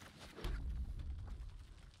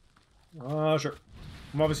 Sure.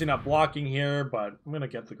 I'm obviously not blocking here, but I'm going to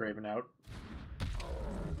get the Graven out.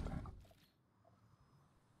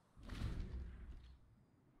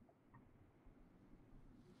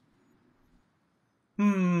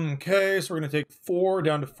 Okay, so we're going to take 4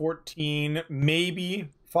 down to 14. Maybe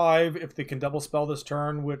 5 if they can double spell this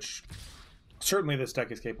turn, which certainly this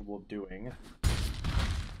deck is capable of doing.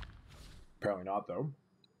 Apparently not, though.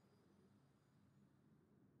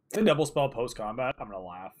 If they double spell post-combat, I'm going to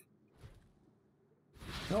laugh.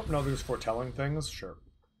 Nope, no, there's foretelling things. Sure.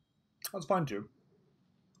 That's fine, too.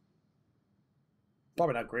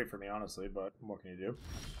 Probably not great for me, honestly, but what can you do?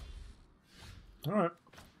 Alright.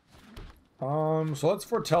 So let's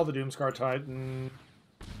foretell the Doomscar Titan.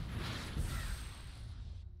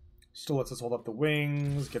 Still lets us hold up the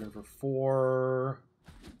wings, get in for 4.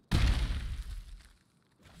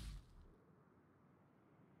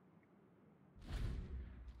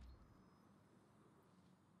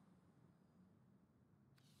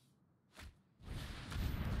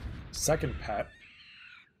 Second pet.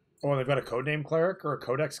 Oh, and they've got a codename cleric or a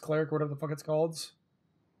codex cleric, whatever the fuck it's called.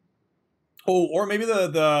 Oh, or maybe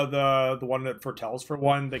the one that foretells for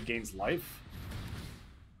 1 that gains life.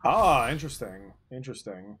 Ah, interesting.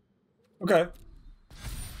 Interesting. Okay.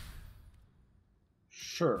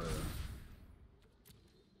 Sure.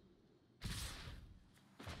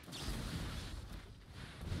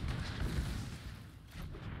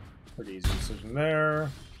 Pretty easy decision there.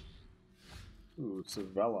 Ooh,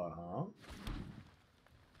 Savella, huh?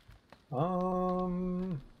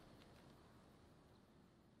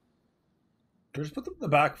 Just put them in the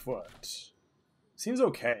back foot. Seems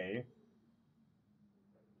okay.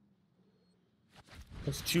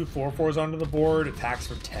 Puts 2 4/4s onto the board, attacks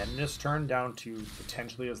for 10 this turn, down to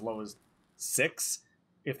potentially as low as 6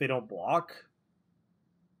 if they don't block.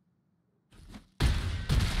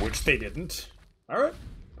 Which they didn't. Alright,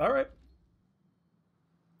 alright.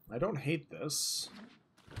 I don't hate this.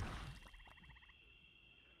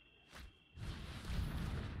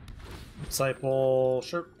 Disciple,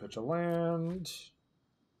 sure, pitch a land.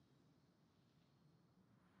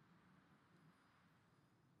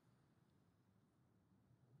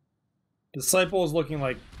 Disciple is looking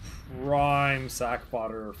like prime sack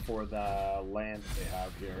fodder for the land that they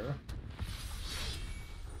have here.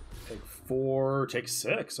 Take 4, take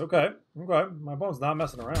 6. Okay, okay. My opponent's not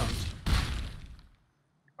messing around.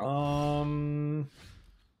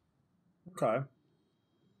 Okay.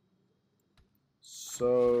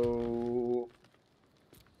 So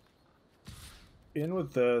in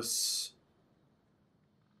with this.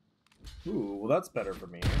 Ooh, well that's better for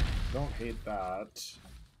me. Don't hate that.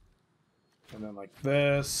 And then like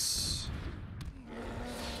this.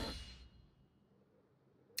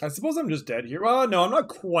 I suppose I'm just dead here. Well, no, I'm not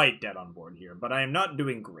quite dead on board here, but I am not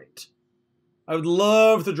doing great. I would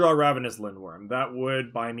love to draw Ravenous Lindworm. That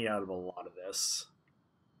would buy me out of a lot of this.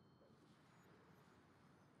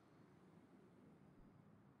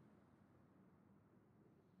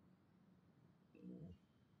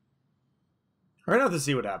 We're gonna have to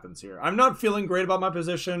see what happens here. I'm not feeling great about my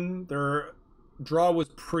position. Their draw was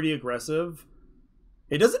pretty aggressive.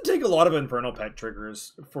 It doesn't take a lot of Infernal Pet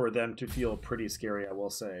triggers for them to feel pretty scary, I will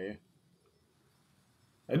say.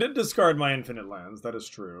 I did discard my Infinite Lands, that is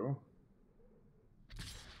true.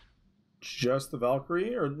 Just the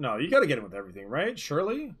Valkyrie? Or no, you gotta get him with everything, right?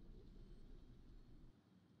 Surely?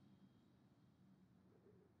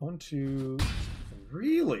 1, 2...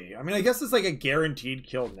 Really? I mean, I guess it's like a guaranteed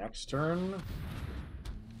kill next turn.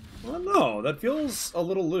 Well, no, that feels a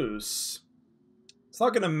little loose. It's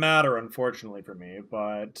not going to matter, unfortunately, for me,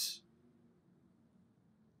 but...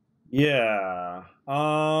 Yeah.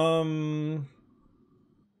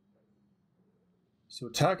 So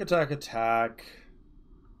attack, attack, attack.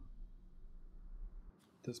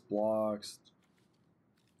 This blocks.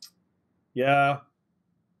 Yeah.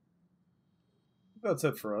 That's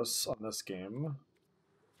it for us on this game.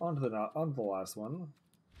 On to the last one.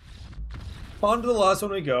 On to the last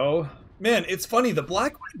one we go. Man, it's funny. The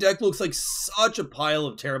black-white deck looks like such a pile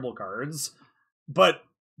of terrible cards, but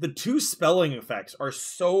the 2 spelling effects are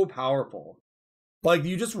so powerful. Like,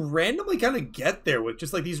 you just randomly kind of get there with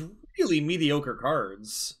just, like, these really mediocre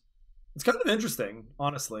cards. It's kind of interesting,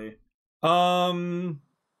 honestly. I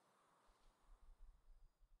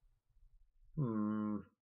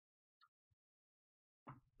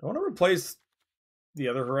want to replace the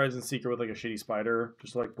other Horizon Seeker with like a shitty spider,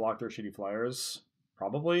 just to like block their shitty flyers.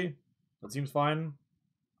 Probably. That seems fine.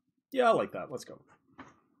 Yeah, I like that. Let's go.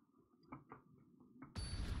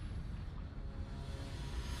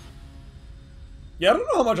 Yeah, I don't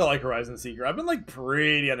know how much I like Horizon Seeker. I've been like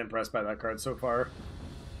pretty unimpressed by that card so far.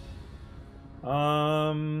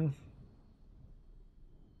 Alright.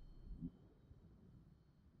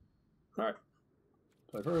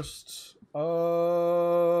 Play first.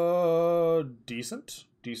 Decent.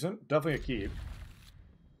 Decent. Definitely a keep.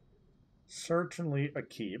 Certainly a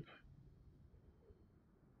keep.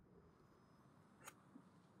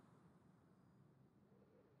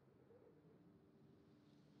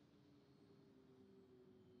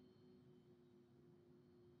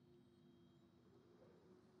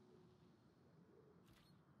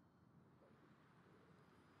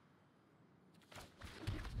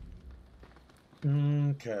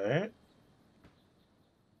 Okay.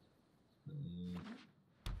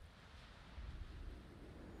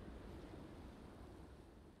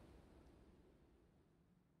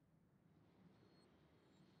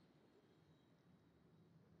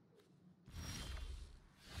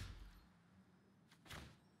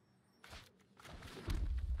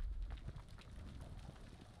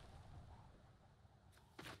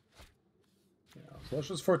 So let's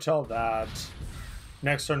just foretell that.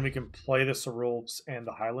 Next turn we can play the Cerulps and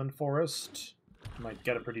the Highland Forest. Might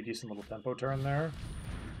get a pretty decent little tempo turn there.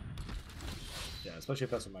 Yeah, especially if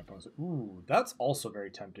that's what my opponent's... Ooh, that's also very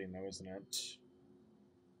tempting though, isn't it?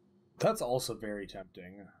 That's also very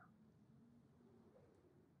tempting.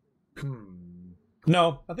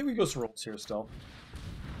 No, I think we go Cerulps here still.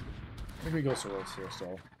 Let me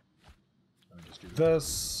just do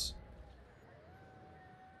this.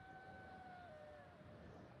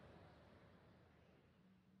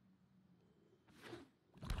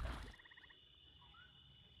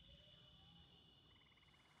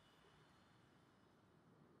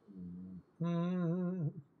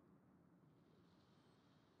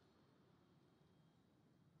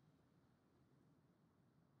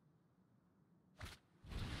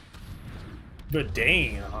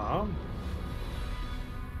 Verdane, huh?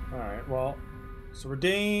 Alright, well, so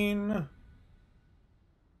Verdane.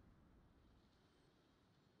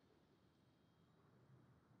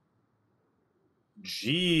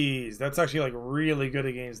 Jeez, that's actually like really good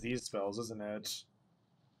against these spells, isn't it?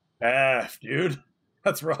 F, dude.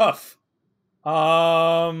 That's rough.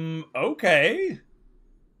 Okay.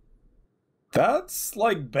 That's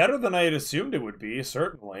like better than I had assumed it would be,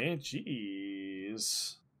 certainly.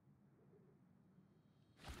 Jeez.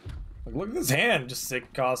 Like, look at this hand. Just 6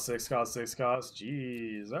 cost, 6 cost, 6 cost.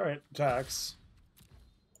 Jeez. Alright, attacks.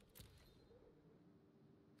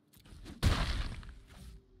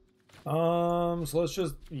 So let's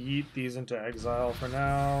just yeet these into exile for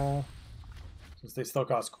now. since they still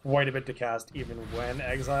cost quite a bit to cast even when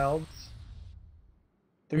exiled.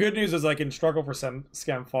 The good news is I can struggle for some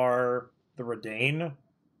Scamfar the Redain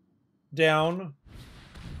down.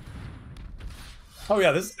 Oh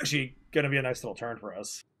yeah, this is actually going to be a nice little turn for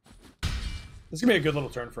us. This is going to be a good little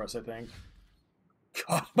turn for us, I think.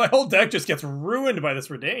 God, my whole deck just gets ruined by this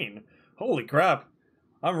Redain. Holy crap.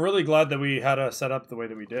 I'm really glad that we had a set up the way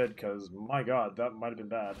that we did, because my god, that might have been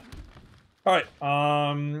bad. Alright,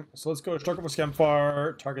 so let's go struggle for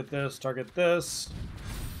Scamfar, target this.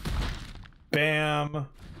 Bam.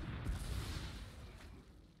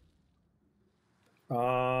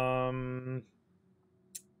 I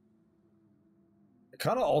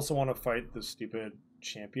kind of also want to fight the stupid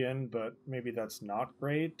champion, but maybe that's not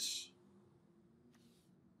great.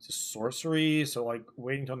 It's a sorcery, so like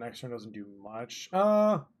waiting until next turn doesn't do much.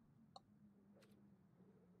 No,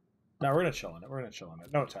 we're gonna chill on it. We're gonna chill on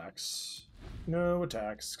it. No attacks. No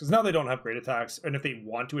attacks. Because now they don't have great attacks, and if they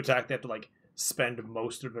want to attack, they have to like spend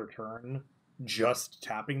most of their turn just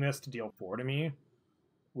tapping this to deal 4 to me,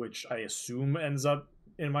 which I assume ends up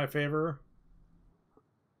in my favor.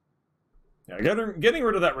 Yeah, getting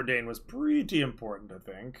rid of that Redain was pretty important, I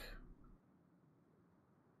think.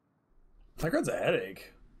 That card's a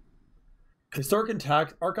headache. Archon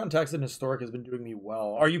Tax and Historic has been doing me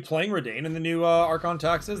well. Are you playing Redain in the new Archon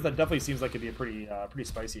Taxes? That definitely seems like it'd be a pretty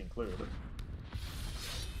spicy include.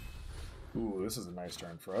 Ooh, this is a nice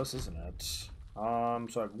turn for us, isn't it? So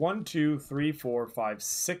I have 1, 2, 3, 4, 5,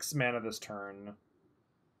 6 mana this turn.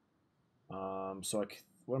 So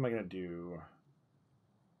what am I gonna do?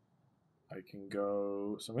 I can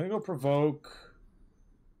go. So I'm gonna go provoke.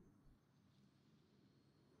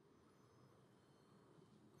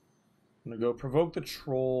 I'm gonna go provoke the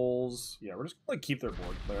trolls. Yeah, we're just gonna like keep their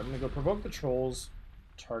board clear. I'm gonna go provoke the trolls,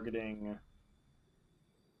 targeting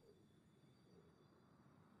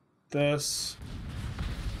this.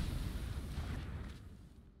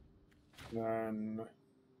 Then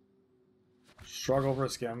struggle for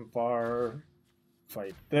Scamfar.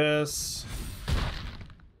 Fight this.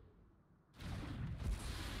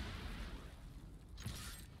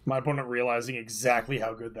 My opponent realizing exactly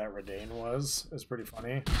how good that Redain was is pretty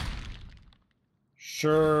funny.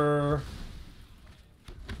 Sure.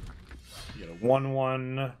 You get a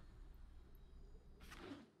 1/1.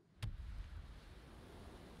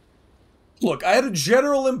 Look, I had a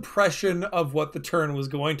general impression of what the turn was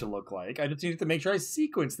going to look like. I just needed to make sure I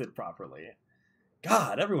sequenced it properly.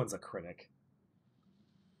 God, everyone's a critic.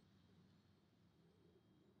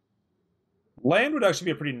 Land would actually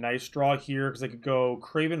be a pretty nice draw here, because I could go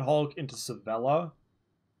Craven Hulk into Savella.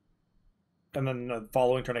 And then the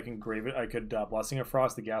following turn I could Blessing of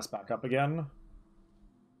Frost the gas back up again.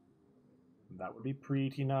 That would be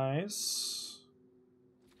pretty nice.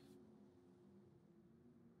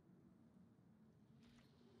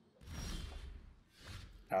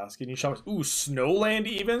 Asking you shots. Ooh, Snowland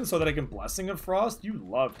even, so that I can Blessing of Frost? You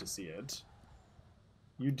love to see it.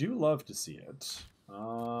 You do love to see it.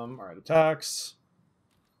 Alright, attacks.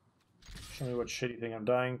 Show me what shitty thing I'm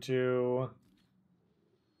dying to.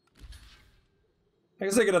 I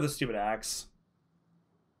guess I could have the stupid axe.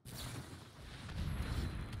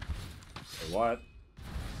 Okay, what?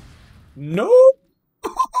 No!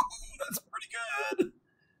 That's pretty good!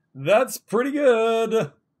 That's pretty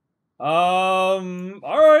good!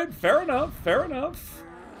 Alright, fair enough, fair enough.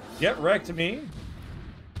 Get wrecked me.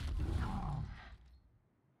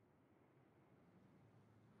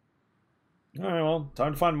 Alright, well,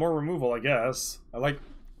 time to find more removal, I guess. I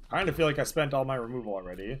kind of feel like I spent all my removal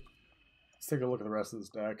already. Let's take a look at the rest of this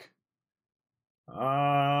deck.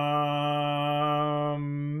 I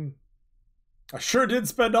sure did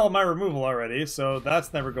spend all my removal already, so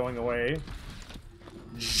that's never going away.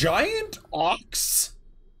 Giant Ox?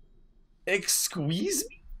 Excuse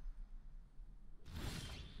me?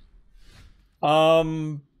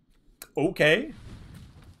 Okay.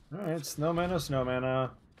 Alright, snow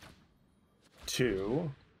mana.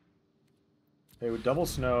 2. They would double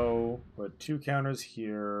snow, put 2 counters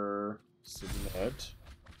here, submit,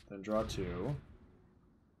 then draw 2.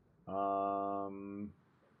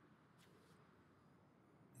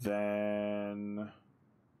 Then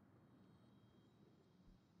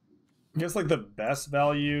I guess like the best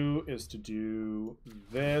value is to do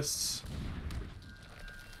this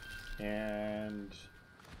and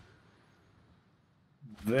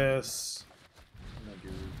this. I'm gonna do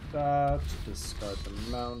that, discard the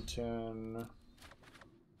mountain.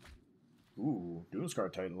 Ooh,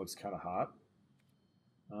 Doomscar Titan looks kind of hot.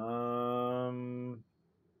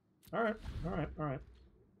 Alright.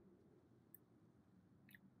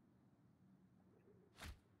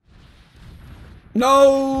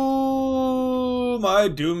 No! my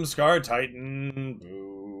Doomscar Titan.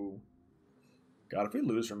 Boo. God, if we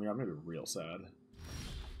lose from here, I'm gonna be real sad. On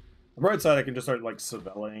the bright side, I can just start, like,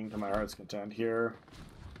 Savelling to my heart's content here.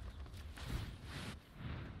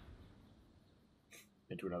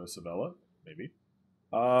 Into another Savella? Maybe.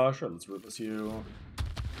 Sure, let's rootless you.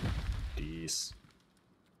 Peace.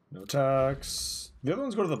 No attacks. The other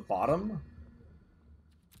ones go to the bottom?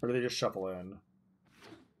 Or do they just shuffle in?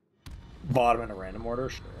 Bottom in a random order?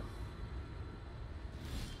 Sure.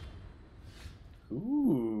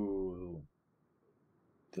 Ooh.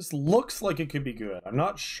 This looks like it could be good. I'm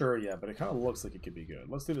not sure yet, but it kind of looks like it could be good.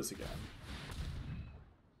 Let's do this again.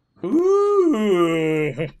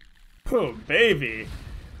 Ooh! Oh, baby!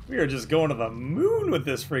 We are just going to the moon with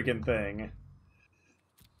this freaking thing.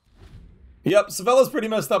 Yep, Savella's pretty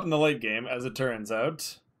messed up in the late game, as it turns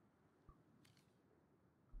out.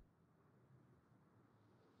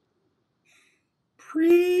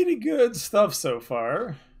 Pretty good stuff so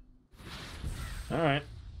far. Alright.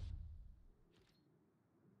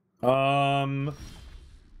 I'm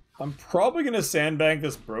probably gonna sandbank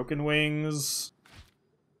this Broken Wings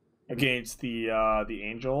against the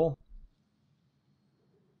Angel.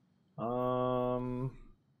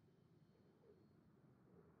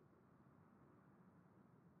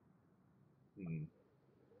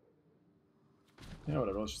 Yeah,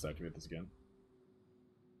 whatever, let's just activate this again.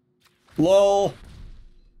 LOL!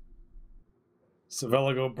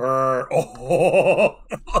 Savella go burr. Oh!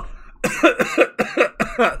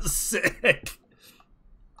 Sick!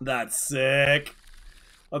 That's sick.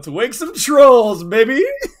 Let's wake some trolls, baby!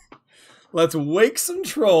 Let's wake some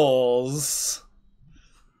trolls.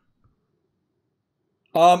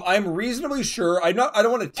 I'm reasonably sure. I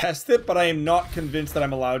don't want to test it, but I am not convinced that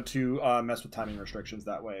I'm allowed to mess with timing restrictions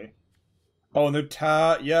that way. Oh, and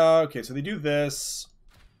they're yeah, okay, so they do this.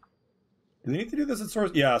 Do they need to do this at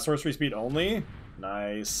source? Yeah, sorcery speed only.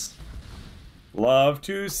 Nice. Love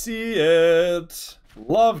to see it.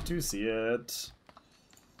 Love to see it.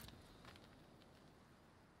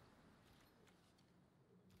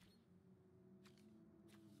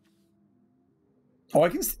 Oh, I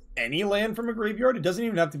can steal any land from a graveyard? It doesn't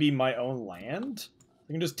even have to be my own land?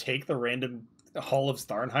 I can just take the random Hull of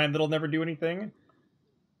Starnheim that'll never do anything?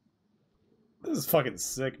 This is fucking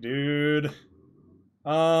sick, dude.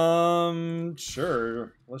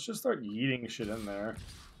 Sure. Let's just start yeeting shit in there.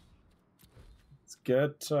 Let's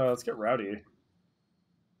get rowdy.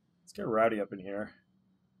 Let's get rowdy up in here.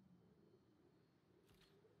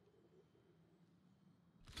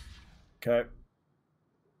 Okay.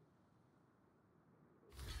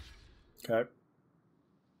 Okay.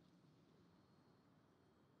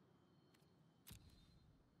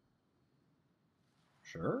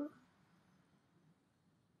 Sure.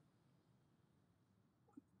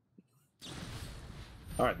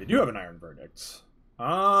 Alright, they do have an Iron Verdict.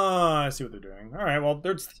 Ah, I see what they're doing. Alright, well,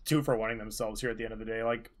 they're 2 for 1ing themselves here at the end of the day.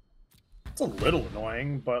 Like, it's a little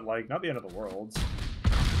annoying, but, like, not the end of the world.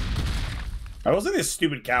 I will say this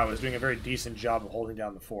stupid cow is doing a very decent job of holding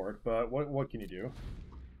down the fort, but what can you do?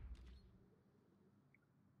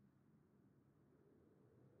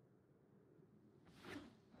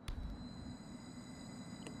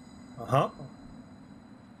 Uh-huh.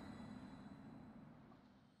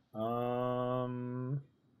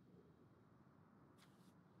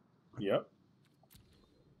 Yep.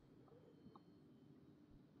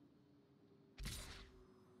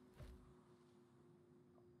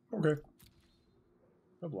 Okay.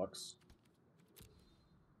 No blocks.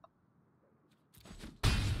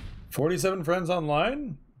 47 friends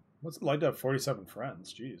online? What's it like to have 47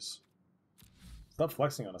 friends? Jeez. Stop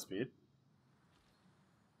flexing on us, Pete.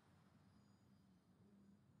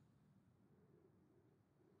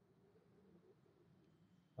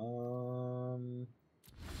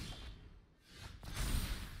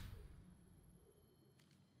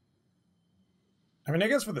 I mean, I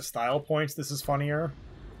guess for the style points, this is funnier.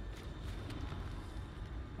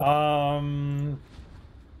 How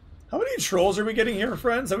many trolls are we getting here,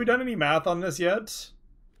 friends? Have we done any math on this yet?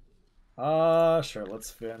 Sure, let's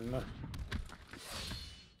fin.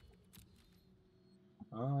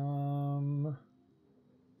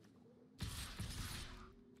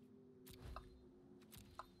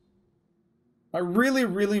 I really,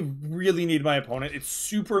 really, really need my opponent. It's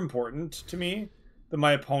super important to me that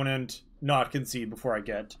my opponent not concede before I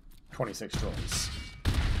get 26 trolls.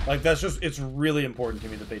 Like, that's just, it's really important to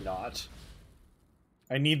me that they not.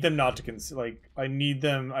 I need them not to concede. Like, I need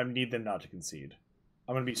them not to concede.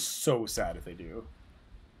 I'm gonna be so sad if they do.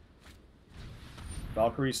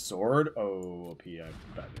 Valkyrie Sword? Oh, OP, I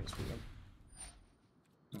have bad news for them.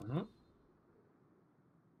 Mm-hmm.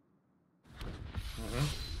 Mm-hmm.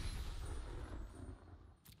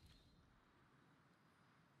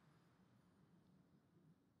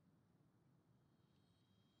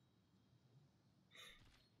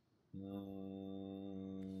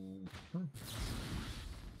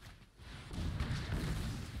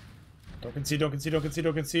 Don't concede, don't concede, don't concede,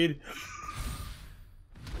 don't concede.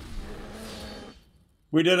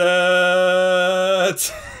 We did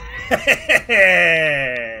it!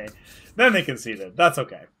 Then they conceded. That's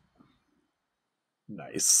okay.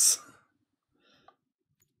 Nice.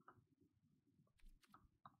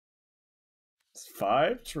 It's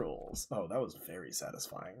 5 trolls. Oh, that was very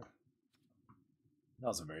satisfying. That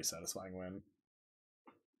was a very satisfying win.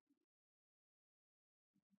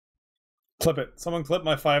 Clip it. Someone clip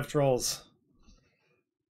my 5 trolls.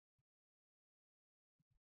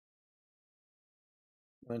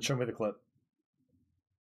 And then show me the clip.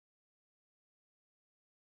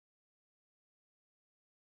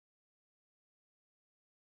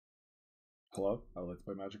 Hello? I would like to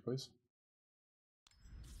play Magic, please.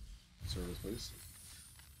 Service, please.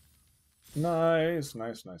 Nice,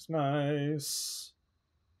 nice, nice, nice.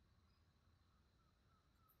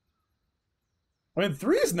 I mean,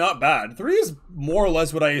 3 is not bad. 3 is more or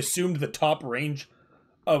less what I assumed the top range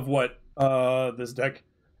of what this deck,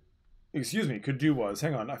 excuse me, could do was.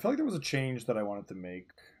 Hang on, I feel like there was a change that I wanted to make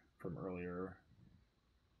from earlier.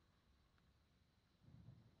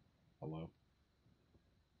 Hello?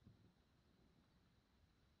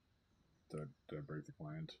 Did I break the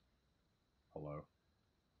client? Hello?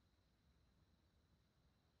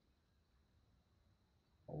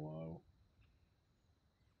 Hello?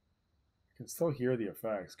 I can still hear the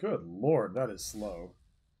effects. Good lord, that is slow.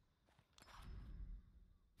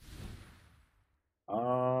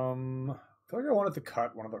 I feel like I wanted to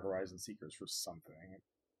cut one of the Horizon Seekers for something.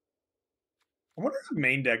 I'm wondering if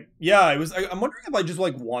main deck. Yeah, it was. I'm wondering if I just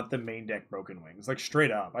like want the main deck Broken Wings, like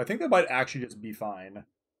straight up. I think that might actually just be fine.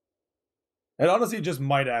 It honestly just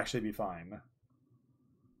might actually be fine.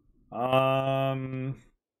 I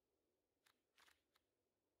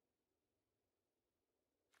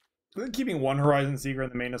think keeping one Horizon Seeker in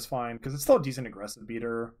the main is fine because it's still a decent aggressive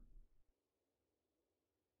beater.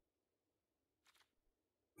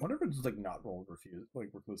 I wonder if it's like not roll refuse, like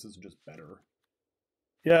recluses are just better.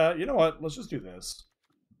 Yeah, you know what? Let's just do this.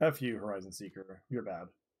 F you, Horizon Seeker. You're bad.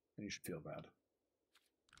 And you should feel bad.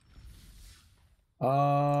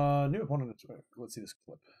 New opponent. Let's see this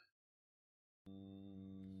clip.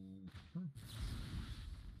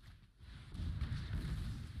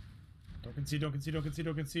 Don't concede, don't concede, don't concede,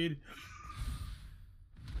 don't concede.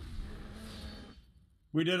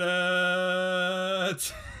 We did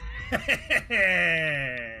it!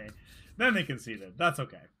 Then they conceded. That's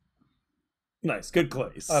okay. Nice, good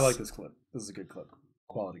clip. I like this clip. This is a good clip.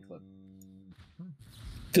 Quality clip.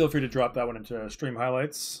 Feel free to drop that one into stream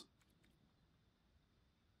highlights.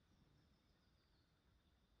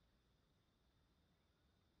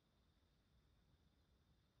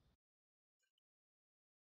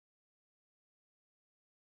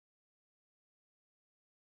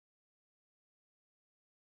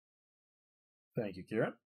 Thank you,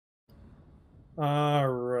 Kieran. All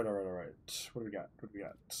right. What do we got? What do we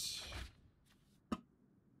got?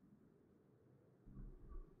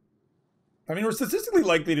 I mean, we're statistically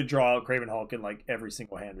likely to draw Craven Hulk in like every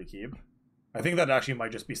single hand we keep. I think that actually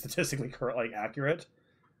might just be statistically like accurate.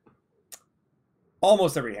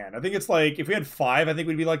 Almost every hand. I think it's like if we had 5, I think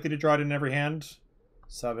we'd be likely to draw it in every hand.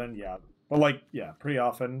 7, yeah, but like yeah, pretty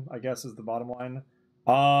often I guess is the bottom line.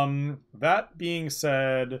 That being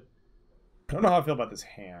said, I don't know how I feel about this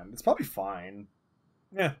hand. It's probably fine.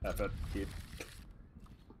 Yeah, F it. Keep.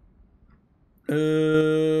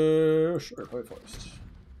 Sure, play first.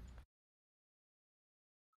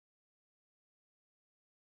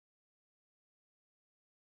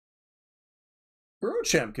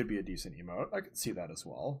 Champ could be a decent emote. I could see that as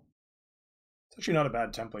well. It's actually not a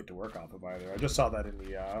bad template to work off of either. I just saw that in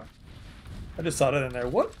the I just saw that in there.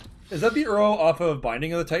 What is that, the Uro off of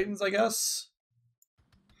Binding of the Titans, I guess?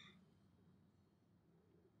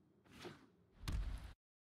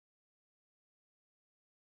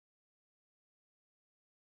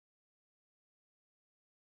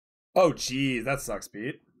 Oh geez, that sucks,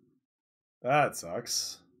 Pete. That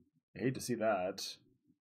sucks. I hate to see that.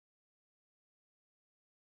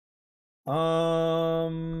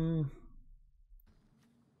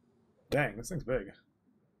 Dang, this thing's big.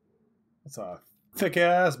 That's a thick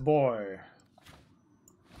ass boy.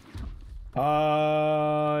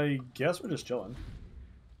 I guess we're just chilling.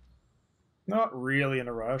 Not really in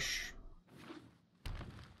a rush.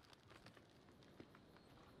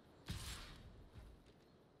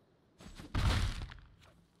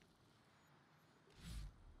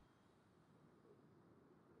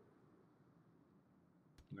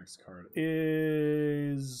 Next card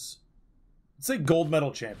is Let's say gold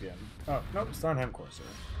medal champion. Oh, nope, Starnham Corsair.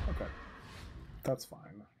 Okay. That's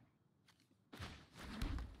fine.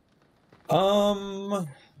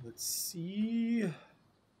 Let's see. I'm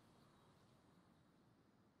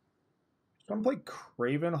gonna play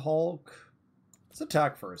Craven Hulk. Let's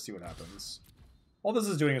attack first, see what happens. All this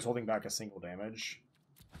is doing is holding back a single damage.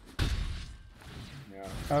 Yeah,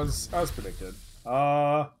 as predicted.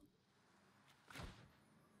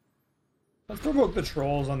 Let's provoke the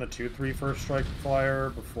trolls on the 2/3 first strike flyer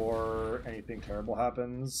before anything terrible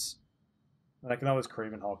happens. And I can always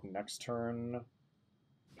Craven Hulk next turn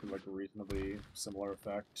to like a reasonably similar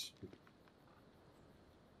effect.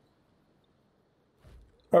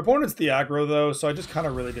 Our opponent's the aggro though, so I just kind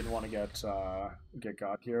of really didn't want to get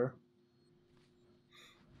got here.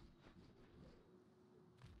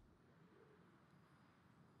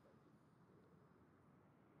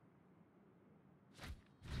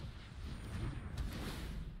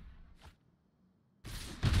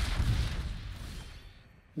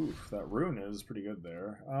 Oof, that rune is pretty good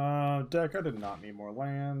there. Deck, I did not need more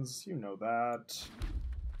lands. You know that.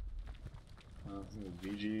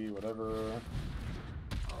 VG, whatever.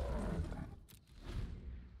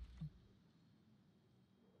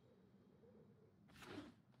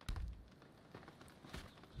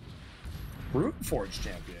 Runeforge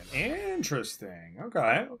champion. Interesting.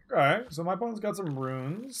 Okay, okay. So my opponent's got some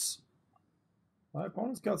runes.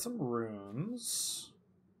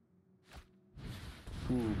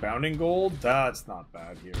 Ooh, Bounding Gold? That's not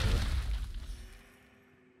bad here.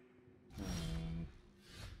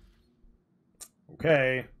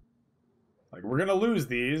 Okay. Like, we're gonna lose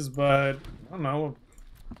these, but, I don't know.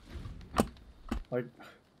 Like,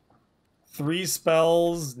 3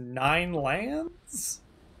 spells, 9 lands?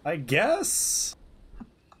 I guess?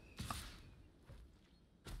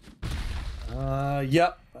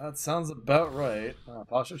 Yep. That sounds about right.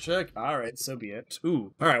 Posture check? Alright, so be it.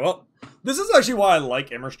 Ooh. Alright, well, this is actually why I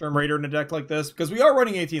like Immersturm Raider in a deck like this, because we are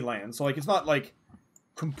running 18 lands, so, like, it's not, like,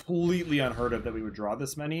 completely unheard of that we would draw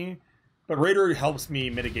this many, but Raider helps me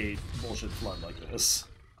mitigate bullshit flood like this.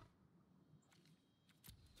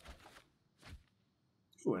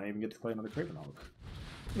 Ooh, and I even get to play another Craven Hulk.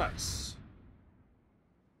 Nice.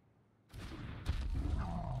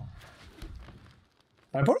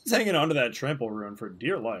 My opponent's hanging onto that trample rune for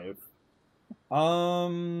dear life. I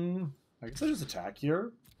guess I just attack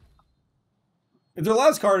here. If their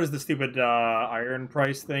last card is the stupid Iron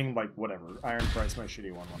Price thing, like, whatever. Iron Price, my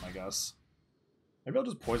shitty one, I guess. Maybe I'll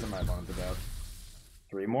just poison my opponent to death.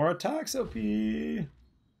 3 more attacks, OP. 3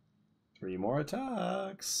 more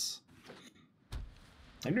attacks.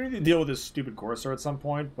 I do need to deal with this stupid Corsair at some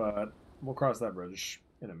point, but we'll cross that bridge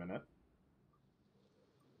in a minute.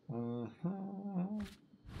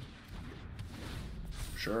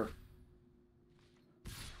 Sure.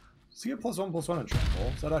 Does he get +1/+1 in trample?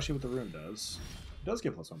 Is that actually what the rune does? It does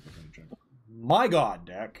get +1/+1 in trample. My god,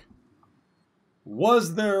 deck.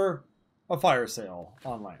 Was there a fire sale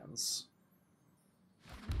on lands?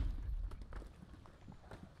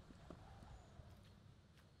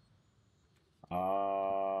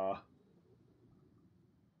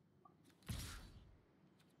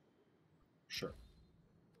 Sure.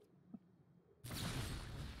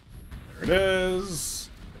 There it is.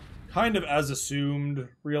 Kind of as assumed,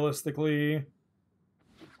 realistically.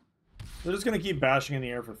 They're just going to keep bashing in the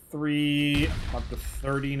air for 3. Up to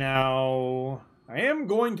 30 now. I am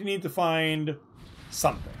going to need to find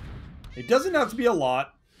something. It doesn't have to be a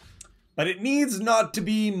lot, but it needs not to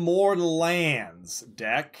be more lands,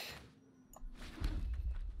 deck.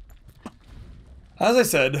 As I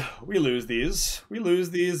said, we lose these. We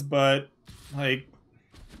lose these, but, like,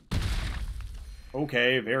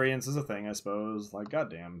 okay, variance is a thing, I suppose. Like,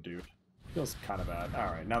 goddamn, dude. Feels kind of bad.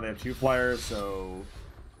 Alright, now they have 2 flyers, so...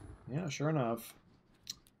 yeah, sure enough.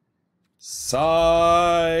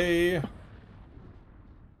 Sigh!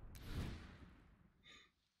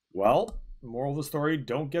 Well, moral of the story,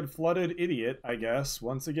 don't get flooded, idiot, I guess,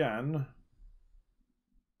 once again.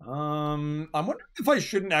 I'm wondering if I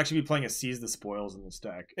shouldn't actually be playing a Seize the Spoils in this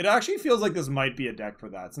deck. It actually feels like this might be a deck for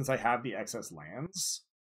that, since I have the excess lands.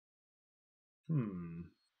 I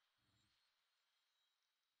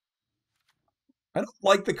don't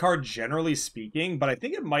like the card generally speaking, but I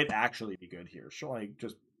think it might actually be good here. Like,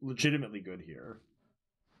 just legitimately good here.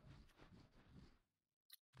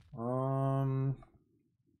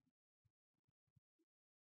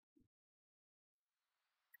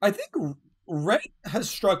 I think red has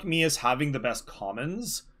struck me as having the best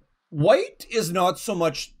commons. White is not so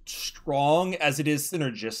much strong as it is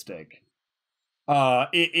synergistic.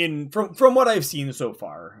 From what I've seen so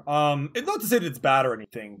far. It's not to say that it's bad or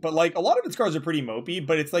anything, but like a lot of its cards are pretty mopey,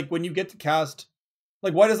 but it's like when you get to cast,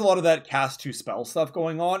 like, why does a lot of that cast 2 spell stuff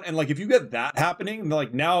going on? And like if you get that happening,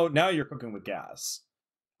 like now you're cooking with gas.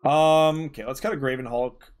 Okay, let's cut a Graven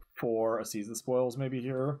Hulk for a Season Spoils maybe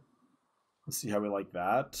here. Let's see how we like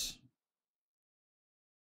that.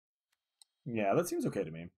 Yeah, that seems okay to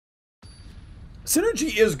me.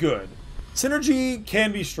 Synergy is good. Synergy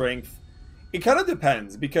can be strength. It kind of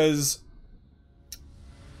depends, because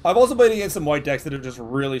I've also played against some white decks that have just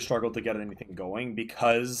really struggled to get anything going,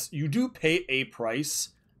 because you do pay a price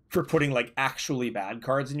for putting like actually bad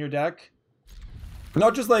cards in your deck.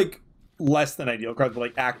 Not just like less than ideal cards, but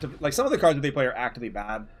like active, like some of the cards that they play are actively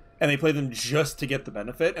bad, and they play them just to get the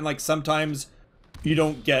benefit, and like sometimes you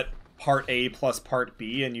don't get part A plus part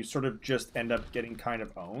B, and you sort of just end up getting kind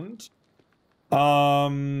of owned.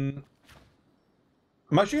 I'm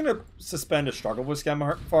actually going to suspend a Struggle with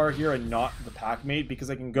Scamfar here and not the Packmate, because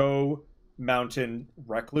I can go Mountain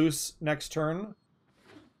Recluse next turn.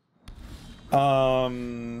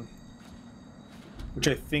 Which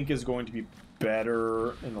I think is going to be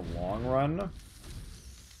better in the long run.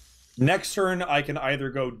 Next turn, I can either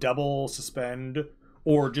go double suspend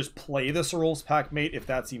or just play the Sorul's Packmate if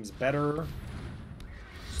that seems better.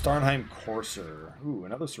 Starnheim Courser. Ooh,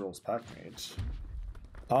 another Sorul's Packmate.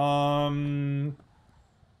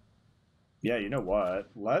 Yeah, you know what?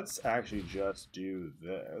 Let's actually just do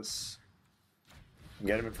this.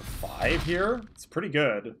 Get him in for 5 here. It's pretty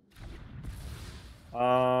good.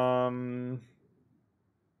 And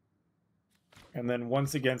then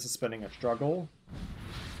once again suspending a Struggle.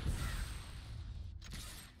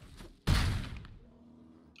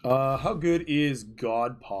 How good is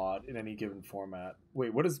God Pod in any given format?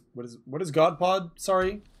 Wait, what is God Pod?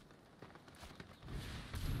 Sorry.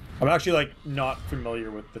 I'm actually like not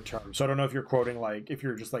familiar with the term, so I don't know if you're quoting like, if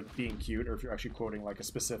you're just like being cute, or if you're actually quoting like a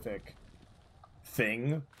specific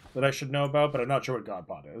thing that I should know about, but I'm not sure what God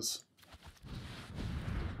Pod is.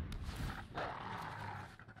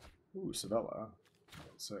 Ooh, Sabella.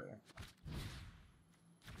 Let's say.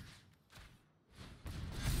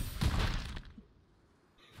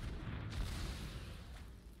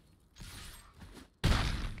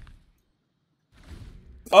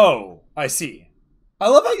 Oh, I see. I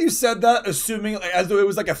love how you said that, assuming as though it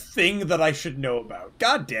was like a thing that I should know about.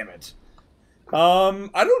 God damn it. I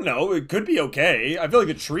don't know. It could be okay. I feel like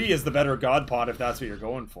a tree is the better God Pod if that's what you're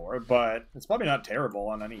going for, but it's probably not terrible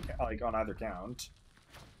on any, like, on either count.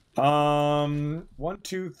 1,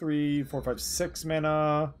 2, 3, 4, 5, 6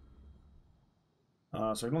 mana.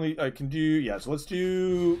 So I can do, yeah, so let's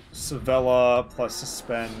do Savella plus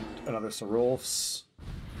suspend another Sorulfs.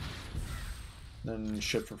 Then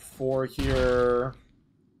ship for 4 here.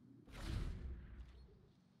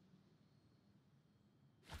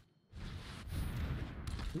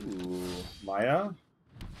 Ooh, Maya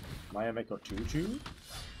Mako Tuju.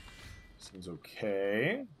 Seems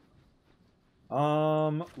okay.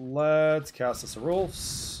 Let's cast the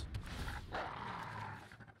Sorulfs.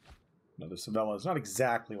 Another Sabella is not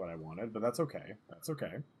exactly what I wanted, but that's okay. That's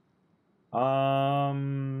okay.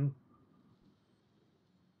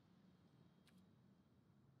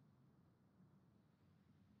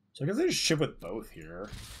 So I guess I just ship with both here,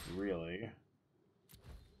 really.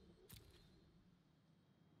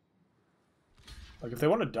 Like, if they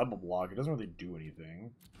want to double block, it doesn't really do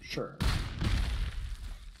anything. Sure.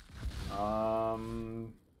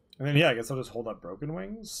 And then, yeah, I guess I'll just hold up Broken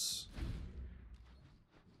Wings.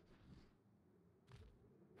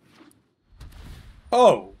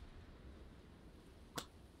 Oh!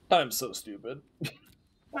 I'm so stupid.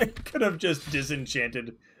 I could have just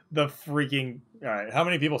disenchanted the freaking... Alright, how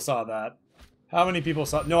many people saw that? How many people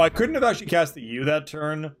saw... No, I couldn't have actually cast the U that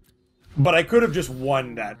turn, but I could have just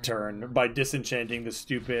won that turn by disenchanting the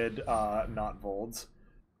stupid, not Volds.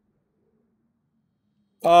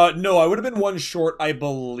 No, I would have been 1 short, I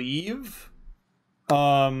believe.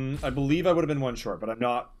 I believe I would have been 1 short, but I'm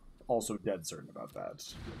not also dead certain about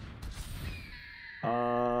that.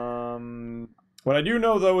 What I do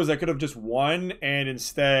know, though, is I could have just won, and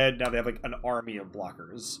instead, now they have, like, an army of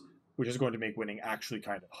blockers, which is going to make winning actually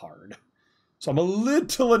kind of hard. So I'm a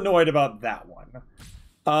little annoyed about that one.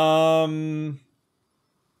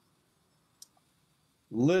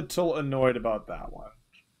 Little annoyed about that one.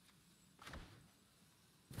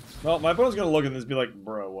 Well, my opponent's gonna look at this and be like,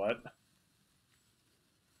 bro, what?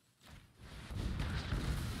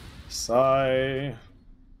 Sigh.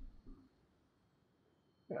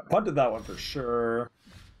 Yeah, punted that one for sure.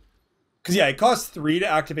 Because, yeah, it costs 3 to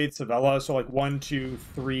activate Savella, so, like, 1, 2,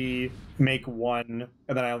 3, make 1,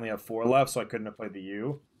 and then I only have 4 left, so I couldn't have played the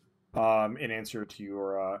U. In answer to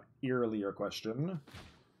your earlier question.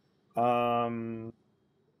 But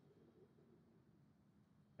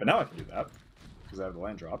now I can do that because I have the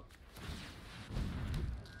land drop.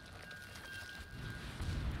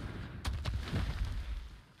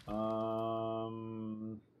 No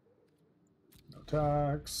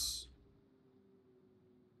tax.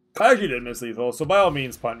 I actually did miss lethal, so by all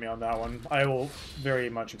means punt me on that one. I will very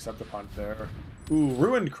much accept the punt there. Ooh,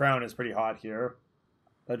 Ruined Crown is pretty hot here.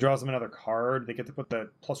 That draws them another card. They get to put the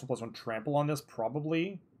 +1/+1 trample on this,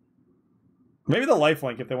 probably. Maybe the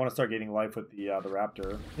lifelink if they want to start gaining life with the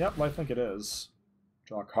Raptor. Yep, lifelink it is.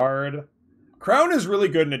 Draw a card. Crown is really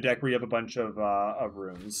good in a deck where you have a bunch of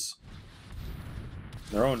runes.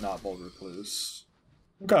 Their own not bold recluse.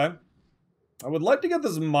 Okay. I would like to get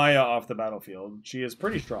this Maya off the battlefield. She is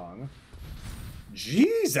pretty strong.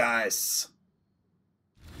 Jesus!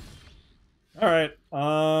 Alright.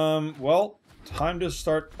 Well, time to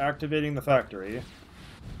start activating the factory.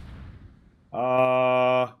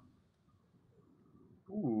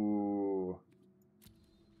 Ooh.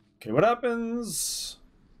 Okay, what happens?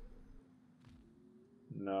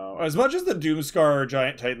 No. As much as the Doomscar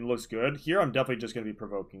Giant Titan looks good, here I'm definitely just going to be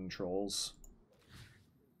provoking trolls.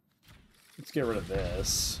 Let's get rid of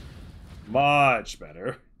this. Much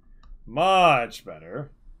better. Much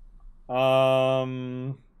better.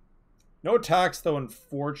 No attacks, though,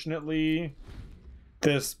 unfortunately.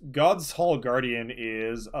 This God's Hall Guardian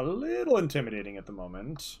is a little intimidating at the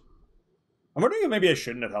moment. I'm wondering if maybe I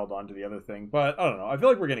shouldn't have held on to the other thing, but I don't know. I feel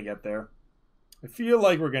like we're going to get there. I feel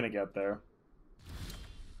like we're going to get there.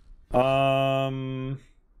 Yeah,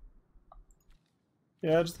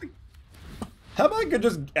 just like... How about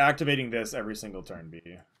just activating this every single turn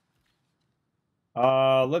be?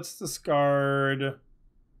 Let's discard...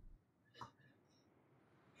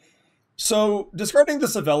 So, discarding the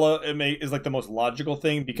Savella is like the most logical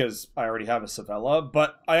thing because I already have a Savella,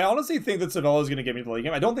 but I honestly think that Savella is going to get me to the late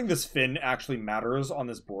game. I don't think this Finn actually matters on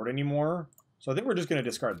this board anymore, so I think we're just going to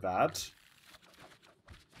discard that.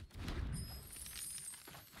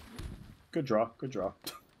 Good draw, good draw.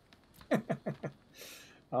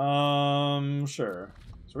 Sure.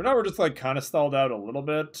 So now we're just like kind of stalled out a little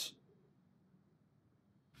bit.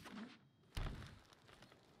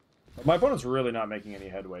 But my opponent's really not making any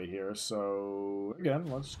headway here, so again,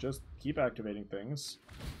 let's just keep activating things.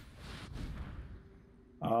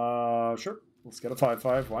 Sure. Let's get a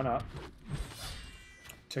 5/5, why not?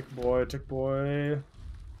 Tick boy, tick boy.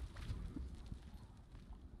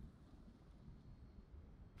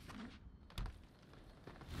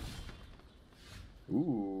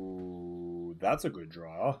 Ooh, that's a good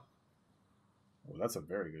draw. Oh, that's a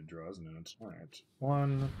very good draw, isn't it? All right,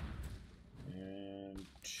 1 and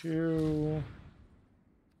 2.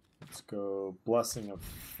 Let's go Blessing of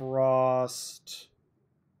Frost.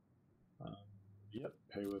 Yep,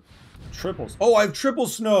 pay with triples. Oh, I have triple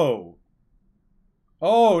snow.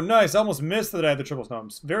 Oh, nice. I almost missed that I had the triple snow. I'm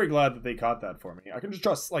very glad that they caught that for me. I can just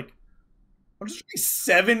draw like I'm just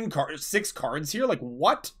drawing 6 cards here. Like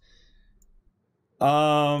what?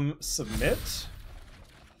 Submit.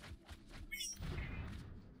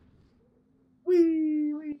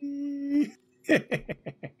 Wee.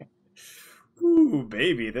 Ooh,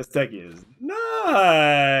 baby, this deck is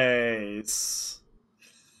nice.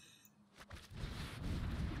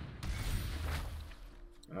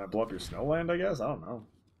 Blow up your Snowland, I guess? I don't know.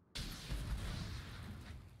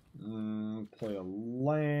 Play a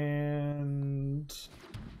land.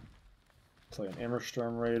 Play an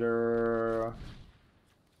Immerstorm Raider.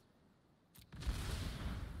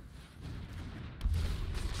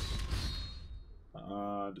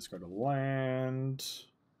 Discard a land.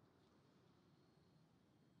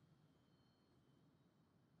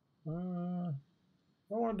 I don't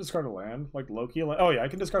want to discard a land. Like Loki land. Oh yeah, I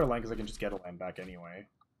can discard a land because I can just get a land back anyway.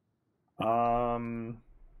 Alright,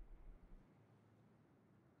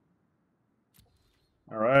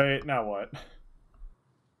 now what?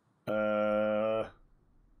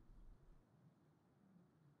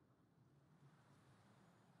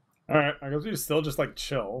 Alright, I guess we still just like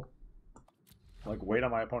chill. Like wait on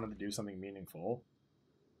my opponent to do something meaningful.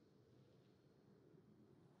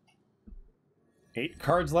 8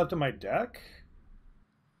 cards left in my deck?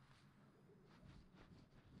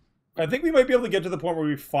 I think we might be able to get to the point where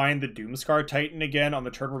we find the Doomscar Titan again on the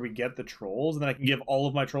turn where we get the trolls, and then I can give all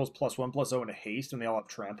of my trolls +1/+0 into haste, and they all have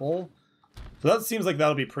trample. So that seems like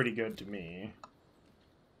that'll be pretty good to me.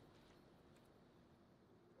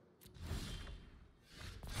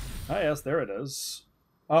 Ah, yes, there it is.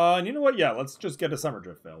 And you know what? Yeah, let's just get a Summer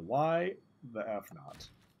Drift Veil. Why the F not?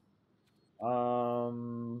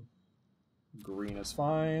 Green is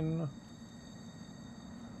fine.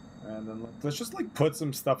 And then let's just like put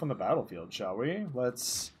some stuff on the battlefield, shall we?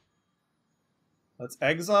 Let's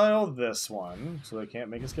exile this one so they can't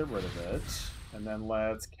make us get rid of it. And then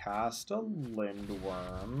let's cast a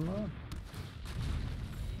Lindworm.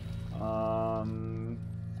 And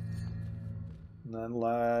then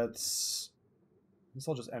let's... This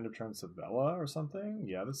all just end of turn Savella or something?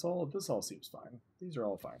 Yeah, this all seems fine. These are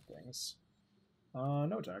all fine things.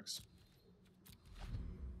 No attacks.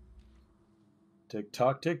 Tick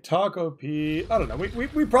tock, OP. I don't know.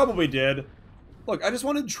 We probably did. Look, I just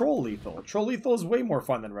wanted troll lethal. Troll lethal is way more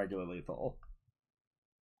fun than regular lethal.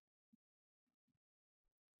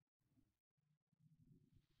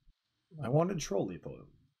 I wanted troll lethal.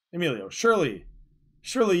 Emilio, surely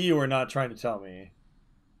you are not trying to tell me.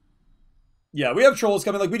 Yeah, we have trolls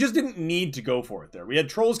coming. Like, we just didn't need to go for it there. We had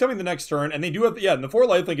trolls coming the next turn, and they do have... Yeah, and the 4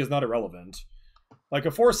 lifelink is not irrelevant. Like, a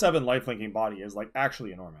 4/7 lifelinking body is, like,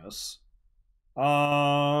 actually enormous.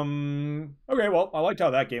 Okay, well, I liked how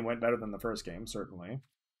that game went better than the first game, certainly.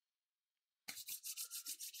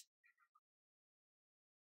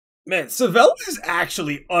 Man, Savella is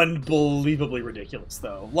actually unbelievably ridiculous,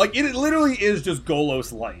 though. Like, it literally is just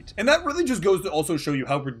Golos light. And that really just goes to also show you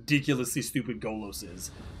how ridiculously stupid Golos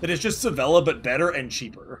is. That it's just Savella, but better and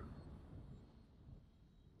cheaper.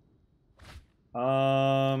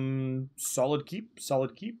 Solid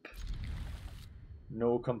keep.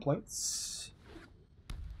 No complaints.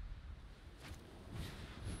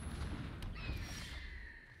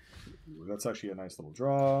 Ooh, that's actually a nice little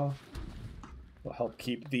draw. Will help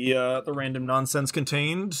keep the random nonsense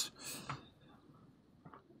contained.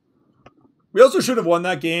 We also should have won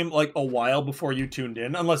that game like a while before you tuned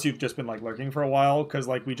in, unless you've just been like lurking for a while, because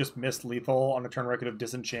like we just missed lethal on a turn where I could have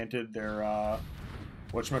disenchanted their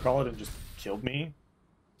whatchamacallit and just killed me.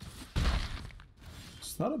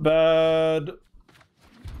 It's not a bad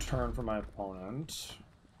turn for my opponent.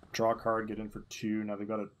 Draw a card, get in for 2. Now they've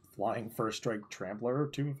got a flying first strike trampler,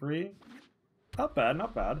 2/3. Not bad,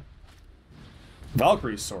 not bad.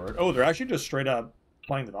 Valkyrie's Sword. Oh, they're actually just straight up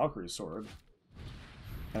playing the Valkyrie's Sword.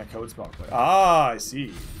 And a code spell play. Ah, I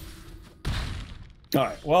see.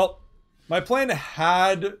 Alright, well, my plan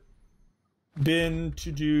had been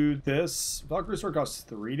to do this. Valkyrie's Sword costs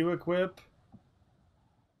 3 to equip.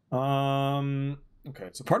 Okay,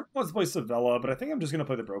 so part of me wants to play Savella, but I think I'm just going to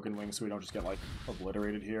play the Broken Wing so we don't just get, like,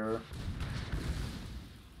 obliterated here.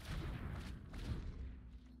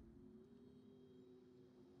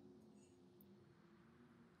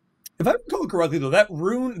 If I recall correctly, though, that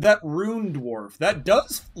rune dwarf, that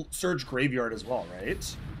does search graveyard as well,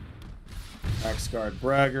 right? Axguard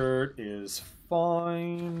Braggart is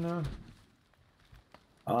fine.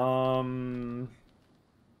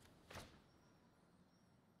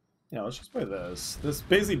 Yeah, let's just play this. This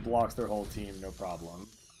basically blocks their whole team, no problem.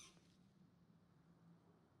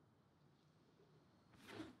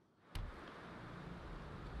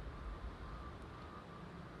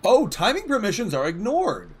 Oh, timing permissions are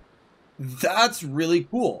ignored. That's really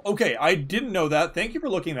cool. Okay, I didn't know that. Thank you for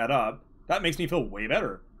looking that up. That makes me feel way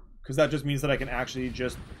better. Because that just means that I can actually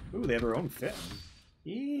just... Ooh, they have their own fin.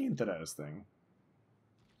 Interesting.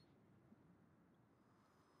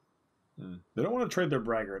 They don't want to trade their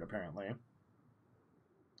Braggart, apparently. At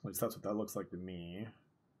least that's what that looks like to me.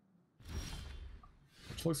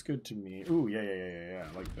 Which looks good to me. Ooh, yeah.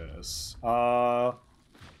 Like this.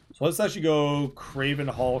 So let's actually go Craven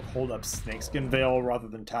Hulk, hold up Snakeskin Veil rather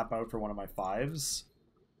than tap out for one of my 5s.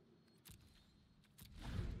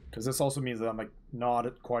 Because this also means that I'm like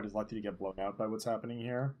not quite as likely to get blown out by what's happening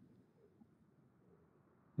here.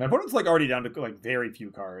 My opponent's like already down to like very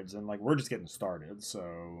few cards, and like we're just getting started, so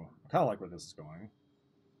I kind of like where this is going.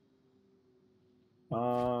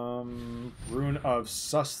 Rune of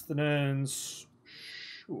Sustenance,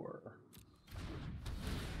 sure.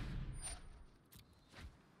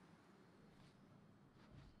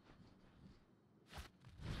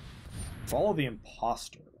 Follow the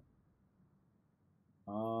Imposter.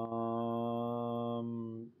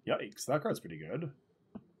 Yikes, that card's pretty good.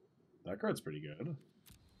 That card's pretty good.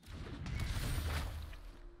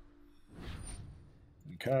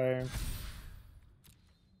 Okay.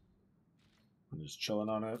 I'm just chilling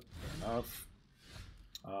on it. Fair enough.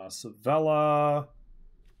 Savella.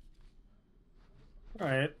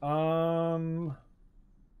 Alright,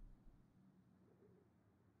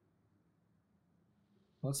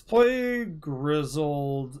 let's play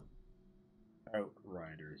Grizzled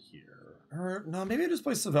Outrider here. Or, no, maybe I just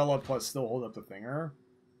play Savella plus still hold up the Thinger.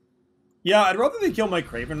 Yeah, I'd rather they kill my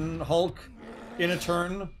Craven Hulk in a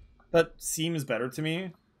turn. That seems better to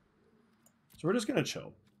me. So we're just going to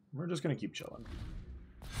chill. We're just going to keep chilling.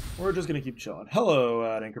 We're just going to keep chilling. Hello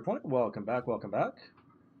at Anchor Point. Welcome back, welcome back.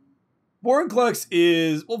 Vorinclex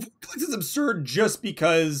is... Well, Vorinclex is absurd just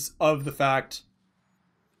because of the fact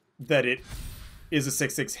that it is a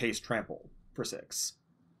 6/6 haste trample for 6.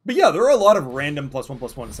 But yeah, there are a lot of random +1/+1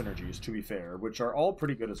 synergies, to be fair, which are all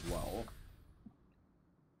pretty good as well.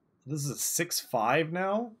 This is a 6/5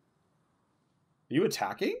 now? Are you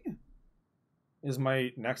attacking? Is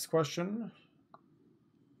my next question.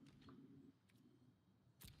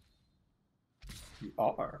 You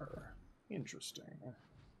are. Interesting.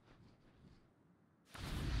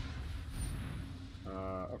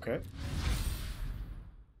 Okay.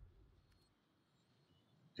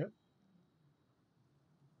 Okay.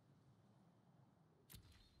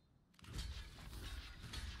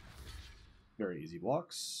 Very easy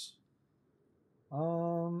blocks.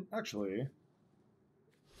 Actually,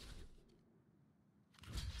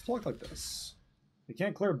 let's block like this. We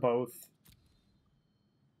can't clear both.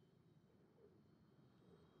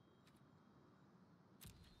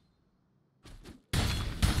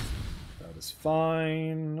 That is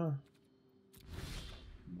fine.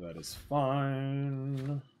 That is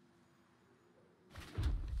fine.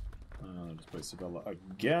 Just play Sabella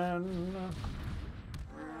again.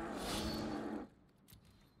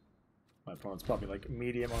 My opponent's probably like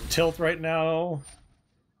medium on tilt right now.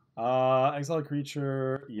 Exile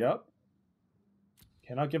creature. Yep.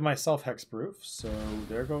 Cannot give myself hexproof, so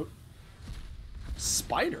there go.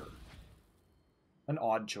 Spider. An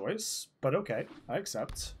odd choice, but okay, I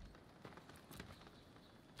accept.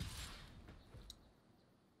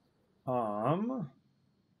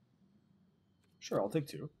 Sure, I'll take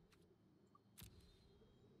 2.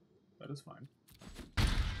 That is fine.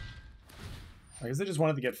 I guess they just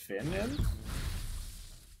wanted to get Finn in.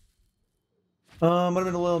 Might have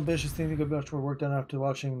been a little ambitious thing to go back to work done after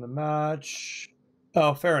watching the match.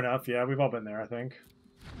 Oh, fair enough. Yeah, we've all been there, I think.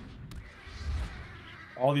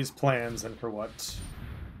 All these plans, and for what?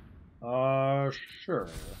 Sure.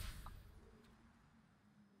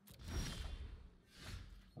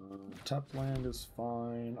 Tap land is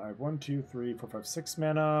fine. I have 1, 2, 3, 4, 5, 6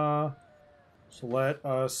 mana. So let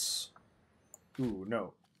us... Ooh,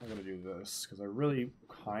 no. I'm gonna do this, because I really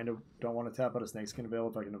kind of don't want to tap out a Snakeskin Veil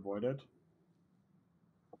if I can avoid it.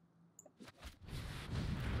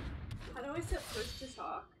 How do I set push to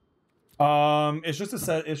talk? It's just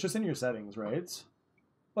it's just in your settings, right?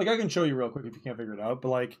 Like, I can show you real quick if you can't figure it out, but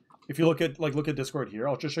like, if you look at Discord here,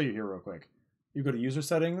 I'll just show you here real quick. You go to user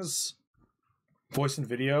settings, voice and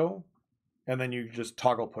video, and then you just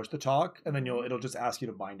toggle push to talk, and then it'll just ask you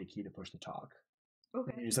to bind a key to push to talk.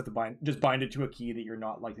 Okay. You just have to bind it to a key that you're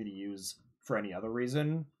not likely to use for any other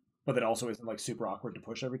reason, but that also isn't like super awkward to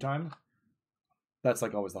push every time. That's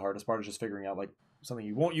like always the hardest part, is just figuring out like something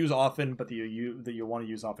you won't use often, but that you want to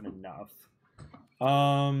use often enough.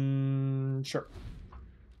 Sure.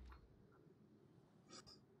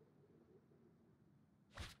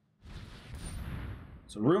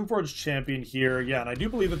 So Runeforged Champion here, yeah, and I do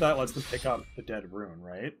believe that lets them pick up the dead rune,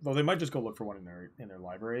 right? Though they might just go look for one in their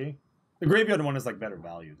library. The graveyard one is like better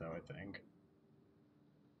value, though, I think.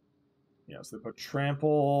 Yeah, so they put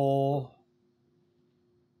Trample.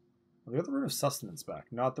 They got the Rune of Sustenance back,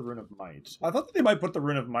 not the Rune of Might. I thought that they might put the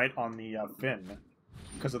Rune of Might on the Finn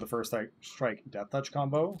because of the first strike Death Touch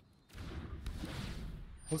combo.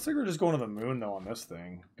 Looks like we're just going to the moon, though, on this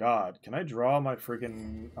thing. God, can I draw my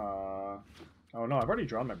freaking... Oh, no, I've already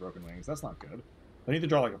drawn my Broken Wings. That's not good. I need to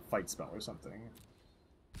draw, like, a fight spell or something.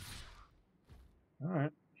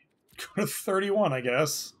 Alright. Go to 31, I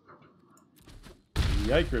guess.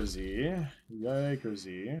 Yikersy.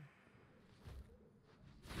 Yikersy. And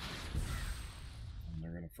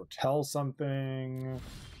they're going to foretell something.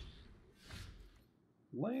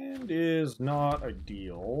 Land is not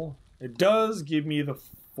ideal. It does give me the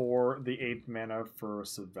 8th mana for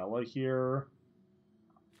Savella here.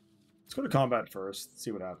 Let's go to combat first,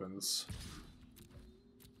 see what happens.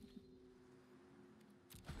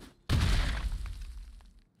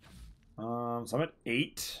 So I'm at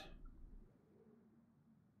 8.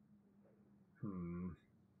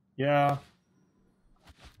 Yeah.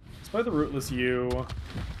 Let's play the Rootless U.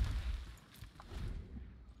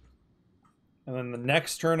 And then the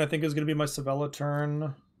next turn I think is going to be my Savella turn.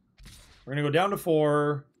 We're going to go down to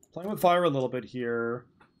 4. Playing with fire a little bit here.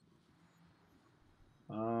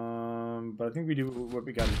 But I think we do what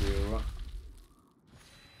we gotta do.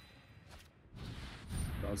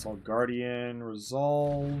 That's all. Guardian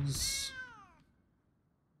resolves.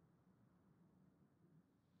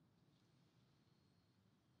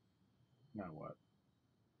 Now what?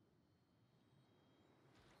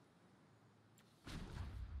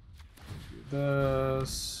 Do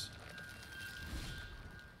this.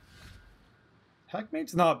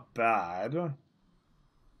 Heckmate's not bad.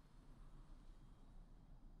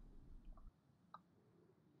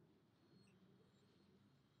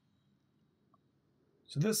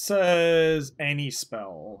 So this says any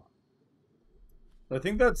spell. I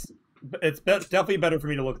think that's... It's definitely better for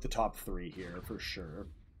me to look at the top 3 here, for sure.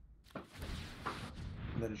 And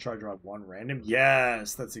then to try to draw 1 random.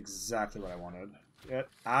 Yes, that's exactly what I wanted. Get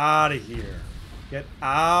out of here. Get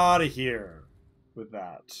out of here with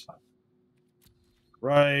that.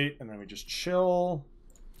 Right, and then we just chill.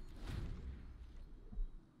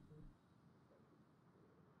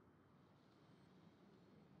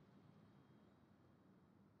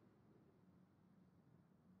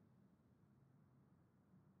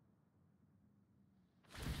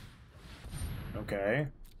 Okay.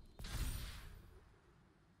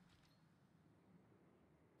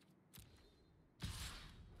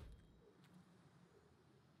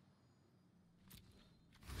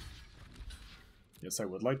 Yes, I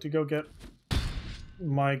would like to go get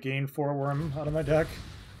my Gain 4 worm out of my deck.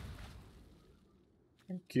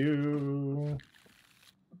 Thank you.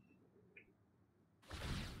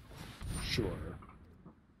 Sure.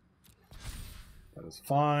 That is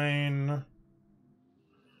fine.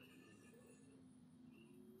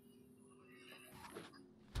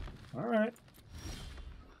 Alright.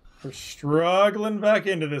 We're struggling back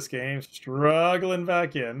into this game. Struggling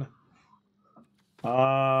back in.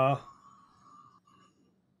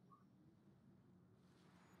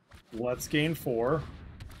 Let's gain 4.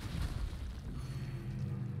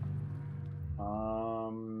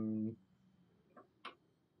 Then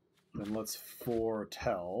let's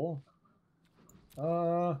foretell.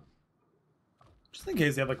 Just in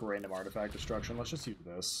case they have like random artifact destruction, let's just use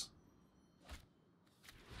this.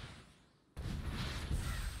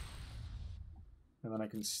 And then I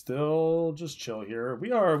can still just chill here.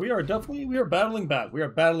 We are battling back. We are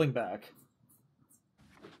battling back.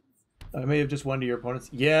 I may have just won to your opponents.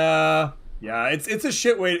 Yeah. Yeah, it's a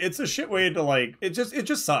shit way. It's a shit way to like it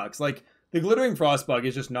just sucks. Like the Glittering Frostbug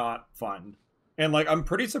is just not fun. And like I'm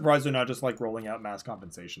pretty surprised they're not just like rolling out mass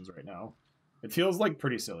compensations right now. It feels like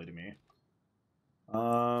pretty silly to me.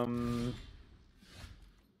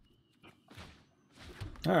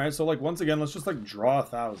 Alright, so like once again, let's just like draw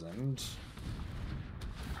 1,000.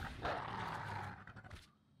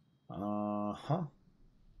 So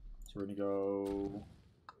we're gonna go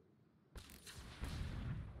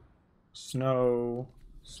snow,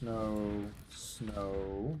 snow,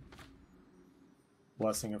 snow.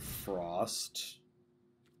 Blessing of Frost.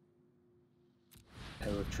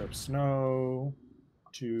 Pair with Trip Snow.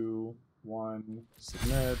 2, 1,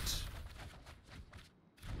 submit.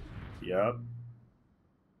 Yep.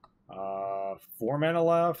 4 mana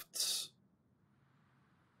left.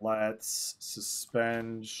 Let's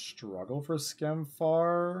suspend Struggle for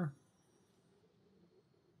Skemfar.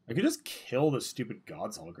 I could just kill the stupid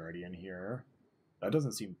God's Hall Guardian here. That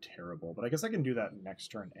doesn't seem terrible, but I guess I can do that next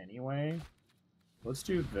turn anyway. Let's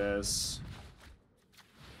do this.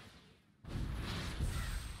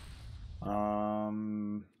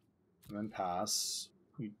 And then pass.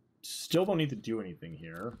 We still don't need to do anything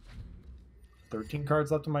here. 13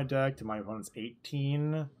 cards left in my deck to my opponent's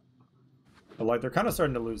 18. But like they're kind of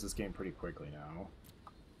starting to lose this game pretty quickly now.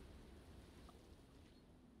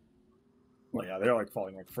 Well, yeah, they're like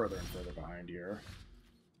falling like further and further behind here.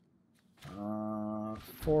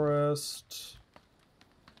 Forest.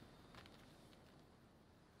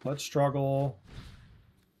 Let's struggle.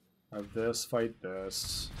 Have this fight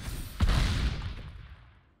this.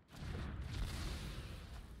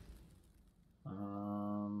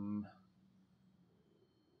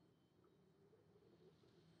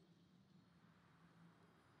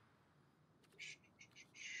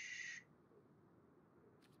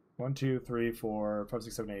 1, 2, 3, 4, 5,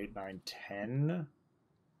 6, 7, 8, 9, 10.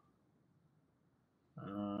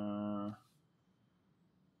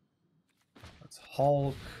 Let's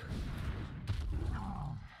Hulk.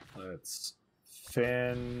 Let's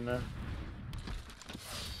Finn.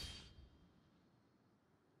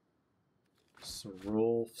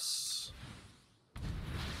 Serulfs.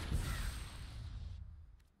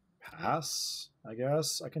 Pass, I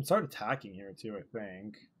guess. I can start attacking here too, I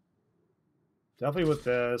think. Definitely with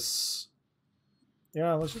this.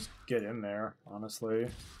 Yeah, let's just get in there, honestly.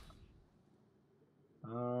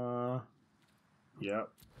 Yep.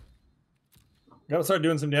 Gotta start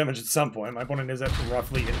doing some damage at some point. My opponent is at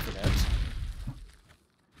roughly infinite.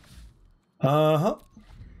 I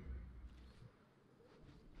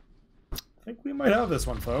think we might have this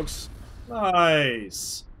one, folks.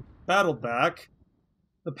 Nice. Battle back.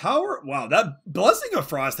 The power... Wow, that Blessing of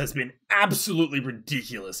Frost has been absolutely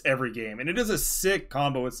ridiculous every game. And it is a sick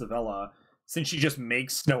combo with Savella, since she just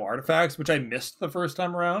makes snow artifacts, which I missed the first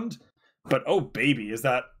time around. But oh baby, is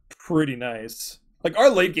that pretty nice. Like,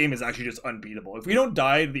 our late game is actually just unbeatable. If we don't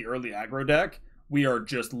die to the early aggro deck, we are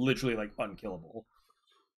just literally like unkillable.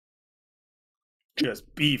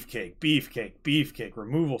 Just beefcake, beefcake, beefcake,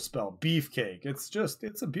 removal spell, beefcake.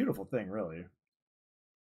 It's a beautiful thing, really.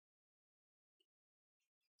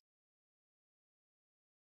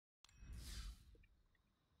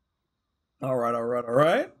 All right, all right, all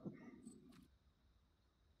right.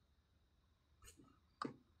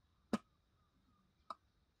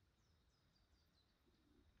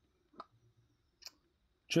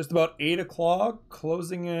 Just about 8 o'clock,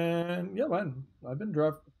 closing in. Yeah, man. I've been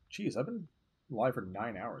live for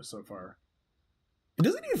 9 hours so far. It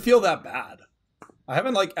doesn't even feel that bad. I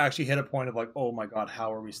haven't like actually hit a point of like, oh my god,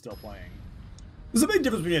 how are we still playing? There's a big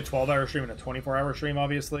difference between a 12-hour stream and a 24-hour stream,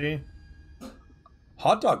 obviously.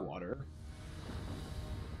 Hot dog water.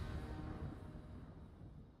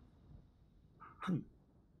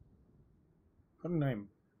 What a name.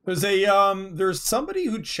 There's somebody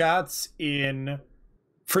who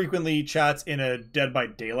frequently chats in a Dead by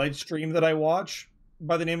Daylight stream that I watch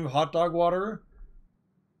by the name of Hot Dog Water.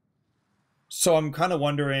 So I'm kind of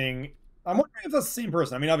wondering if that's the same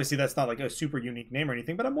person. I mean, obviously that's not like a super unique name or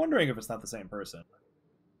anything, but I'm wondering if it's not the same person.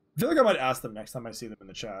 I feel like I might ask them next time I see them in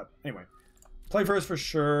the chat. Anyway, play first for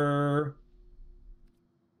sure.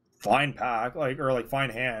 Fine pack, or fine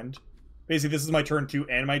hand. Basically, this is my turn 2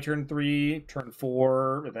 and my turn 3. Turn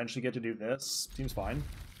 4, eventually get to do this. Seems fine.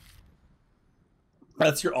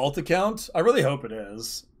 That's your alt account? I really hope it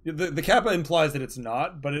is. The kappa implies that it's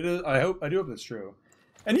not, but it is. I do hope that's true.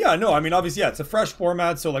 And yeah, no, I mean, obviously, yeah, it's a fresh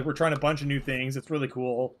format, so like we're trying a bunch of new things. It's really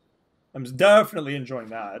cool. I'm definitely enjoying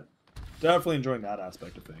that. Definitely enjoying that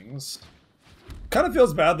aspect of things. Kind of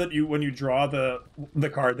feels bad that when you draw the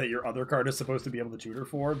card that your other card is supposed to be able to tutor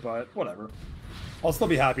for, but whatever. I'll still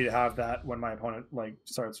be happy to have that when my opponent like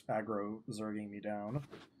starts aggro zerging me down.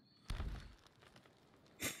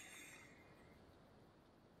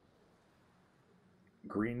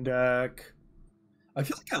 Green deck. I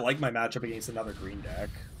feel like I like my matchup against another green deck.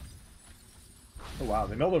 Oh wow,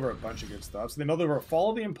 they milled over a bunch of good stuff. So they milled over a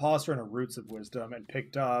Fall of the Imposter and a Roots of Wisdom and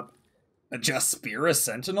picked up a Jaspira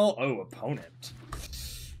Sentinel? Oh, opponent.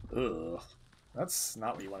 Ugh. That's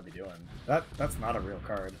not what you want to be doing. That's not a real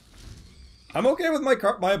card. I'm okay with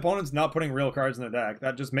my opponents not putting real cards in their deck.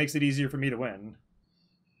 That just makes it easier for me to win.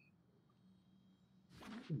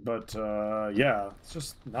 But, yeah, it's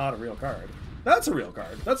just not a real card. That's a real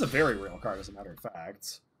card. That's a very real card, as a matter of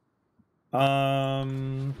fact.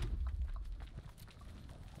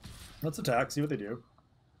 Let's attack, see what they do.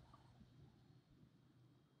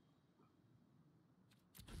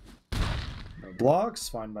 No blocks,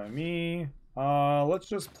 fine by me. Let's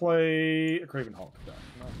just play a Craven Hulk deck.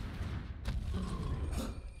 No.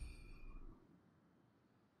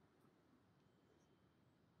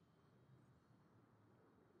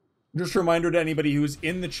 Just a reminder to anybody who's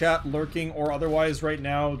in the chat, lurking or otherwise right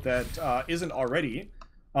now that isn't already,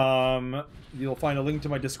 you'll find a link to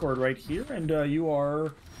my Discord right here, and you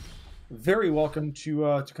are very welcome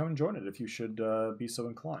to come and join it if you should be so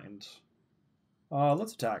inclined.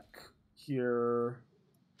 Let's attack here.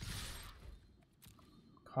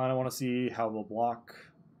 Kind of want to see how they'll block.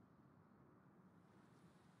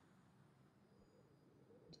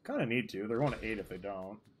 Kind of need to. They're going to 8 if they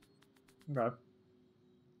don't. Okay.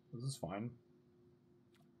 This is fine.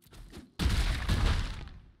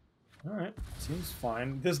 Alright, seems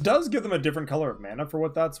fine. This does give them a different color of mana for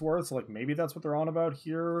what that's worth, so like maybe that's what they're on about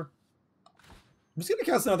here. I'm just gonna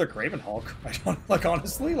cast another Craven Hulk. I don't, like,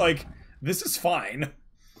 honestly, like, this is fine.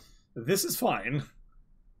 This is fine.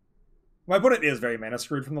 My opponent is very mana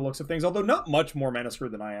screwed from the looks of things, although not much more mana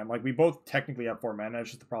screwed than I am. Like, we both technically have 4 mana, it's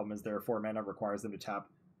just the problem is their 4 mana requires them to tap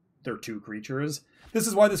their 2 creatures. This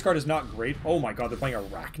is why this card is not great. Oh my god, they're playing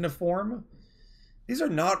Arachniform? These are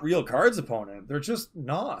not real cards, opponent. They're just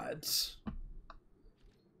not.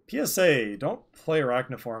 PSA, don't play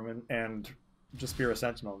Arachniform and just Jaspira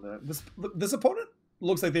Sentinel. This opponent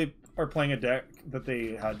looks like they are playing a deck that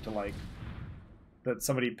they had to, like, that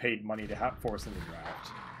somebody paid money to force in the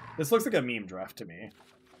draft. This looks like a meme draft to me.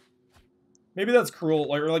 Maybe that's cruel,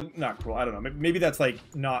 like, or like, not cruel, I don't know. Maybe that's, like,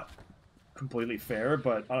 not completely fair,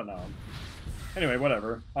 but I don't know. Anyway,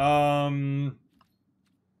 whatever.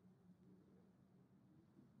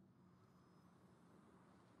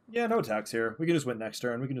 Yeah, no attacks here. We can just win next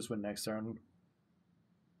turn.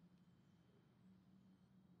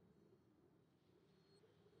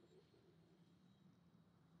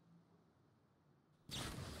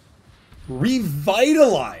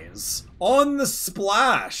 Revitalize on the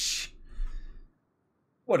splash.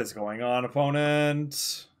 What is going on,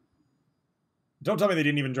 opponent? Don't tell me they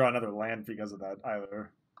didn't even draw another land because of that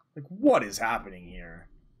either. Like, what is happening here?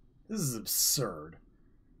 This is absurd.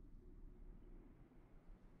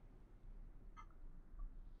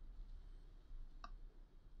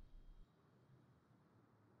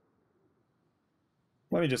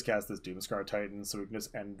 Let me just cast this Doomscar Titan so we can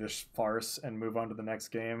just end this farce and move on to the next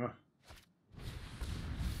game.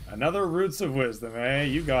 Another Roots of Wisdom, eh?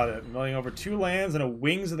 You got it. Milling over 2 lands and a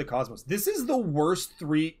Wings of the Cosmos. This is the worst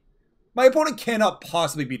 3... My opponent cannot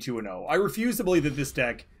possibly be 2-0. I refuse to believe that this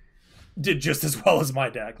deck did just as well as my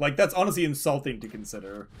deck. Like, that's honestly insulting to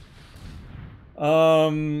consider.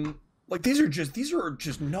 Like, these are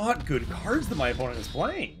just not good cards that my opponent is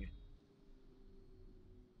playing.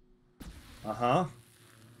 Uh-huh.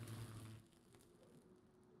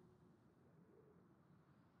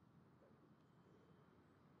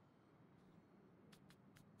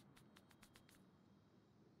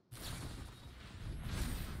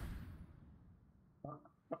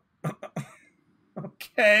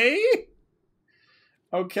 Okay.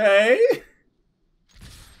 Okay.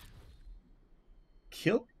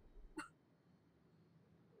 Kill.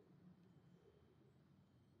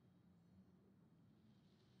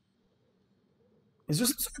 Is there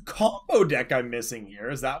some sort of combo deck I'm missing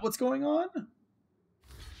here? Is that what's going on?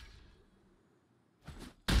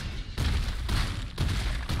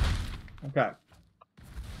 Okay.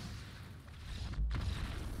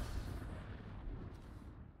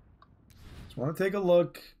 Just want to take a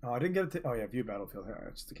look. Oh, I didn't get it. Oh, yeah, view battlefield. Yeah,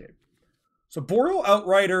 that's the cape. So Boreal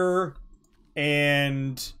Outrider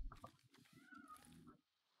and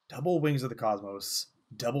double Wings of the Cosmos,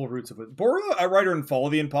 double Roots of it. Boreal Outrider and Follow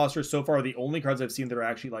the Imposter so far are the only cards I've seen that are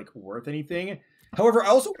actually like worth anything. However, I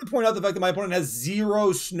also want to point out the fact that my opponent has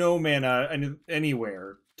 0 snow mana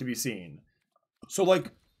anywhere to be seen. So,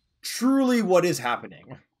 like, truly, what is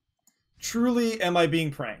happening? Truly, am I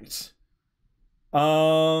being pranked?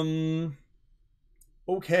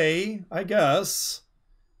 Okay, I guess.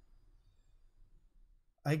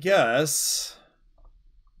 Do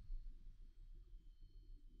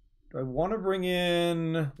I want to bring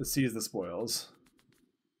in the Seize the Spoils?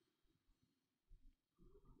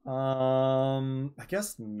 I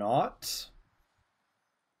guess not.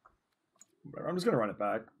 I'm just gonna run it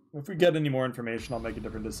back. If we get any more information, I'll make a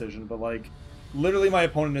different decision. But like, literally, my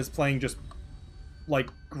opponent is playing just like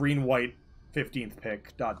green-white 15th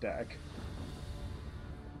pick deck.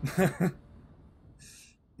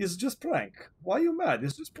 It's just prank. Why are you mad?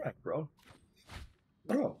 It's just prank, bro.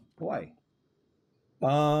 Bro, why?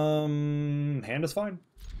 Hand is fine.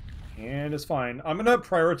 Hand is fine. I'm gonna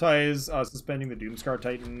prioritize suspending the Doomscar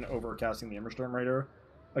Titan over casting the Emberstorm Raider.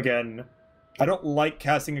 Again, I don't like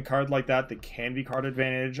casting a card like that can be card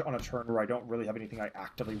advantage on a turn where I don't really have anything I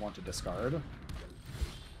actively want to discard. Oh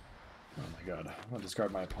my god. I'm gonna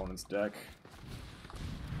discard my opponent's deck.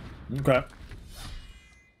 Okay.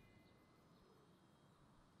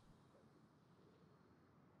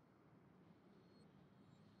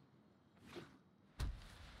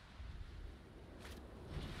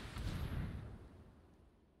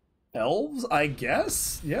 Elves, I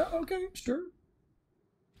guess? Yeah, okay, sure.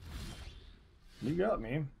 You got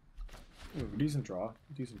me. Ooh, decent draw.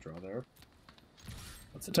 Decent draw there.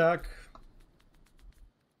 Let's attack.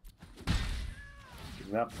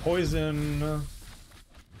 Give that poison.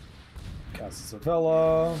 Cast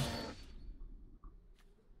Savella.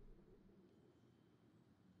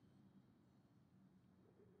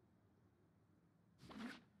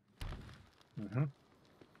 Mm-hmm.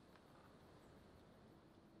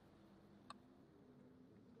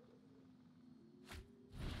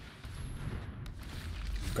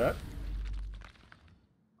 Okay.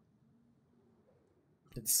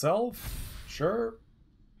 Itself? Sure.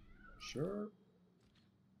 Sure.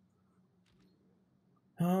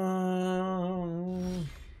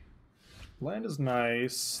 Land is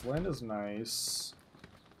nice. Land is nice.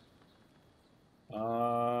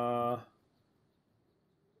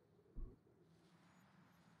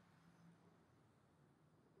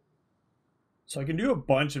 So I can do a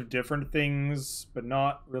bunch of different things, but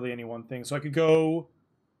not really any one thing. So I could go...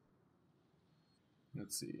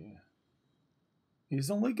 Let's see. He's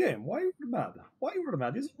only game. Why are you mad? Why are you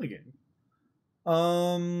mad? He's only game.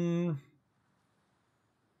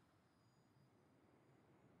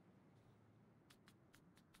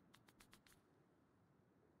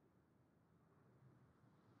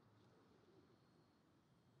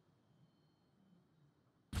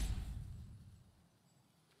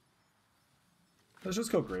 Let's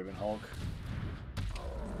just go Graven Hulk.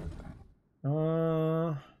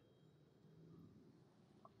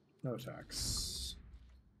 No attacks.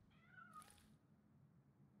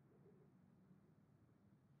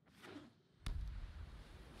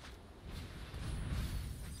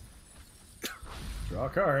 Draw a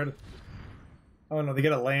card. Oh no, they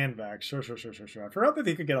get a land back. Sure. I forgot that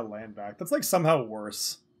they could get a land back. That's like somehow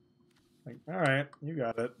worse. Like, alright, you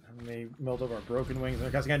got it. And they milled over our Broken Wings. And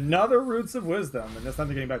they're casting another Roots of Wisdom. And this time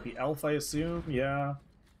they're getting back the Elf, I assume. Yeah.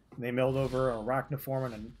 And they milled over an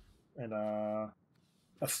Arachniform and a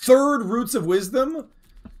third Roots of Wisdom?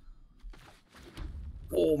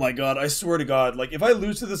 Oh my god, I swear to god. Like, if I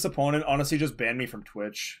lose to this opponent, honestly, just ban me from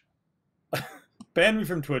Twitch. Ban me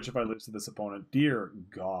from Twitch if I lose to this opponent. Dear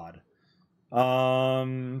god.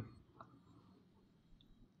 I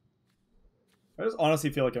just honestly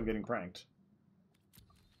feel like I'm getting pranked.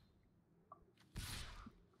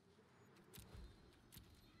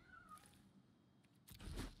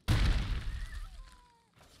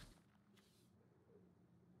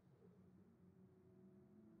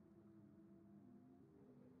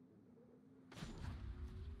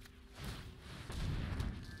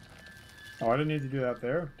 Oh, I didn't need to do that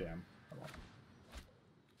there? Damn.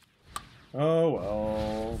 Oh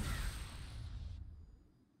well.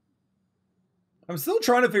 I'm still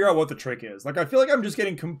trying to figure out what the trick is. Like, I feel like I'm just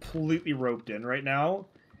getting completely roped in right now,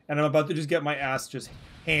 and I'm about to just get my ass just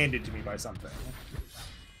handed to me by something.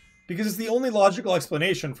 Because it's the only logical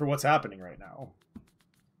explanation for what's happening right now.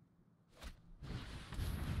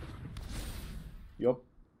 Yup.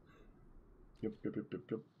 Yup.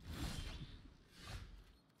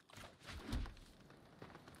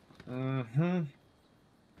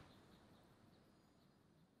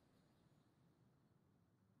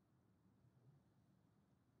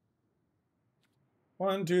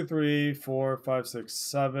 1, 2, 3, 4, 5, 6,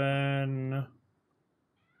 7.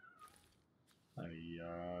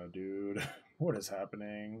 Dude. What is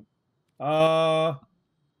happening?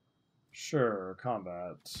 Sure,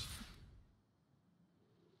 combat.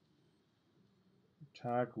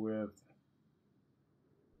 Attack with...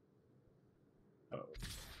 Oh.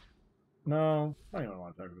 No, I don't even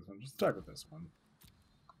want to attack with this one. Just attack with this one.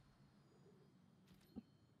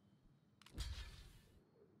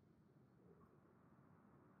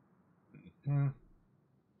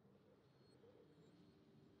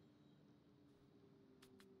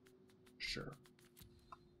 Sure.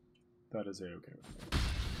 That is a-okay with me.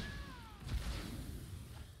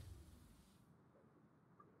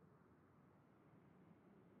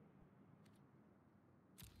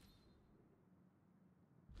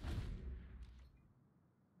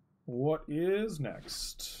 What is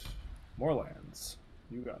next? More lands.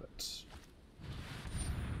 You got it.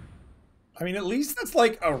 I mean, at least that's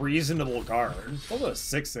like a reasonable card. Although a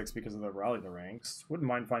 6/6 because of the Rally the Ranks. Wouldn't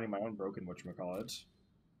mind finding my own broken whatchamacallit.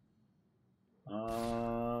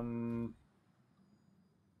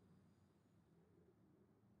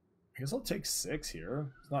 I guess I'll take 6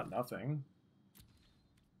 here. It's not nothing.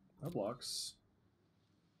 That blocks.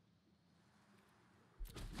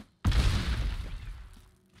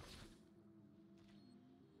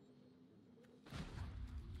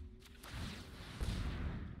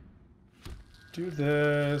 Do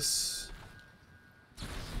this.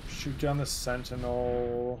 Shoot down the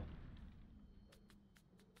Sentinel.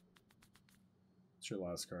 What's your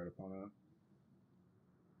last card, opponent?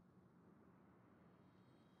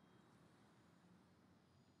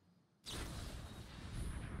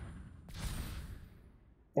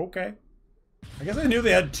 Okay. I guess I knew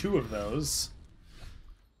they had 2 of those.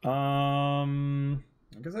 I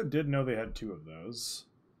guess I did know they had 2 of those.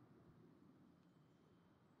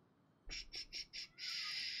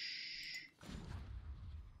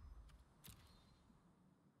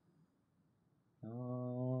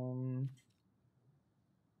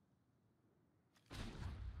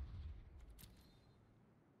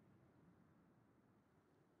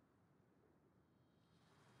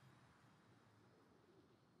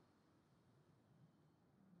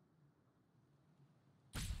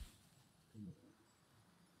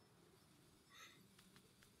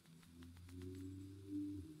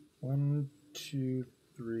 One, two,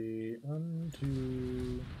 three, 1,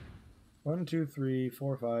 2, 3,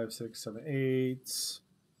 4, 5, 6, 7, 8. So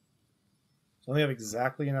I only have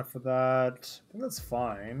exactly enough for that. I think that's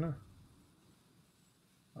fine.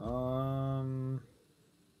 No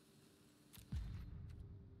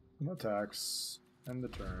attacks. End the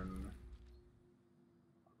turn.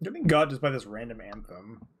 I'm getting got just by this random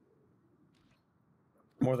anthem.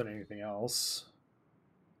 More than anything else.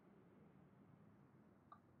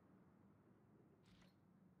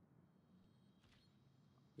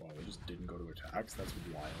 Wow, they just didn't go to attacks? That's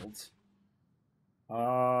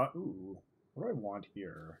wild. Ooh. What do I want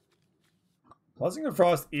here? Blessing of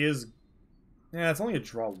Frost is... Yeah, it's only a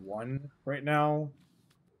draw 1 right now.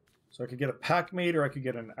 So I could get a Packmate or I could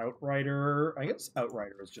get an Outrider. I guess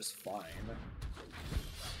Outrider is just fine.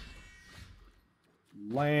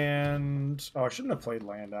 Land... Oh, I shouldn't have played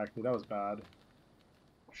land, actually. That was bad.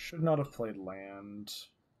 Should not have played land.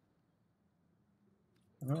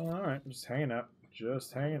 Alright, just hanging out.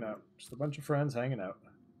 Just hanging out. Just a bunch of friends hanging out.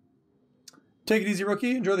 Take it easy,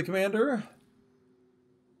 rookie. Enjoy the commander.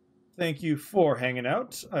 Thank you for hanging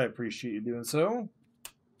out. I appreciate you doing so.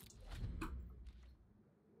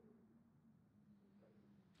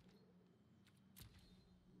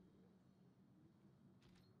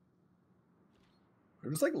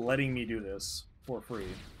 They're just like letting me do this for free.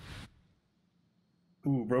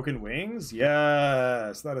 Ooh, broken wings?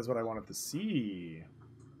 Yes, that is what I wanted to see.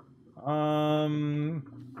 Let's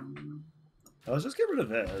just get rid of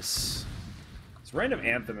this. This random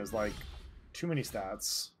anthem is like too many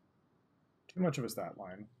stats. Too much of a stat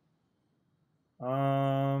line.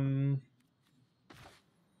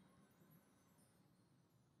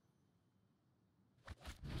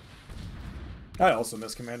 I also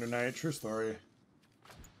miss Commander Knight. True story.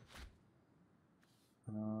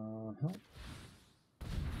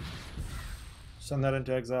 Send that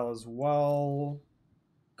into exile as well.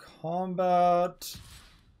 Combat.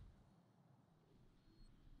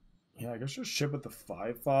 Yeah, I guess just ship with the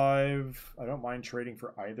 5/5. I don't mind trading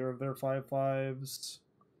for either of their 5/5s.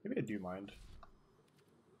 Maybe I do mind.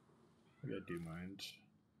 Maybe I do mind.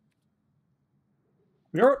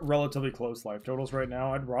 We are at relatively close life totals right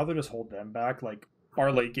now. I'd rather just hold them back. Like,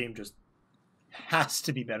 our late game just has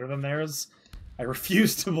to be better than theirs. I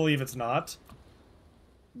refuse to believe it's not.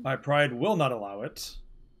 My pride will not allow it.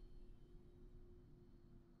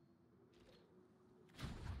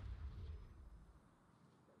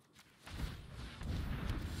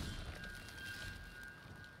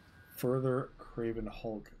 Further Craven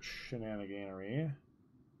Hulk shenaniganery.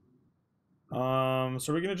 So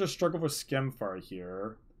we're gonna just struggle for Skemfar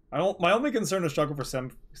here. My only concern to struggle for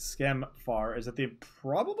Skemfar is that they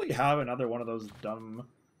probably have another one of those dumb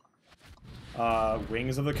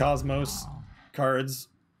Wings of the Cosmos cards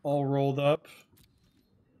all rolled up.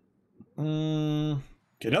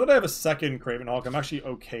 Okay, now that I have a second Craven Hulk, I'm actually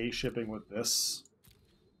okay shipping with this.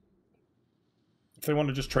 If they want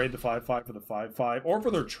to just trade the 5/5 for the 5/5, or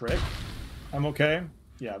for their trick, I'm okay.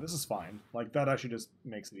 Yeah, this is fine. Like, that actually just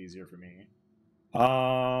makes it easier for me.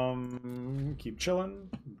 Keep chilling.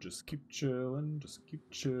 Just keep chilling. Just keep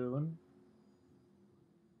chilling.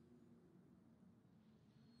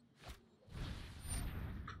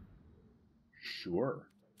 Sure.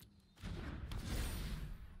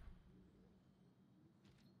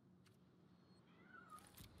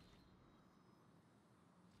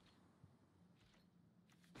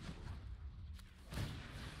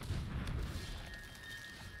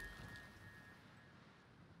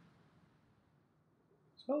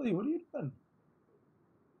 Sully, what are you doing?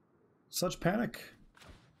 Such panic.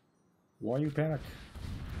 Why you panic?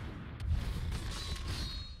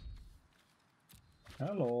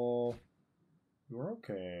 Hello. You're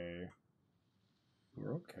okay.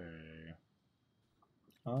 You're okay.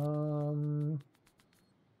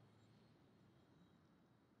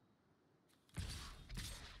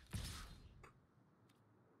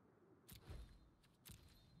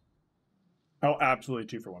 I'll absolutely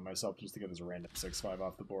 2-for-1 myself just to get this random 6/5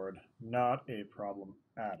 off the board. Not a problem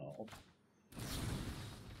at all.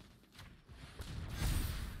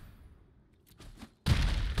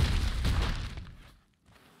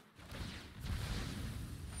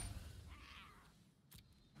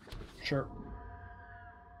 Sure.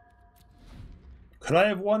 Could I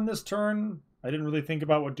have won this turn? I didn't really think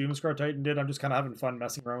about what Doomscar Titan did. I'm just kind of having fun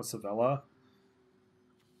messing around with Savella.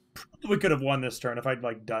 We could have won this turn if I'd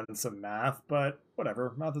like done some math, but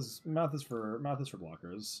whatever. Math is for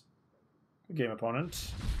blockers. Good game,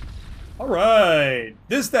 opponent. All right,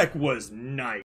 this deck was nice.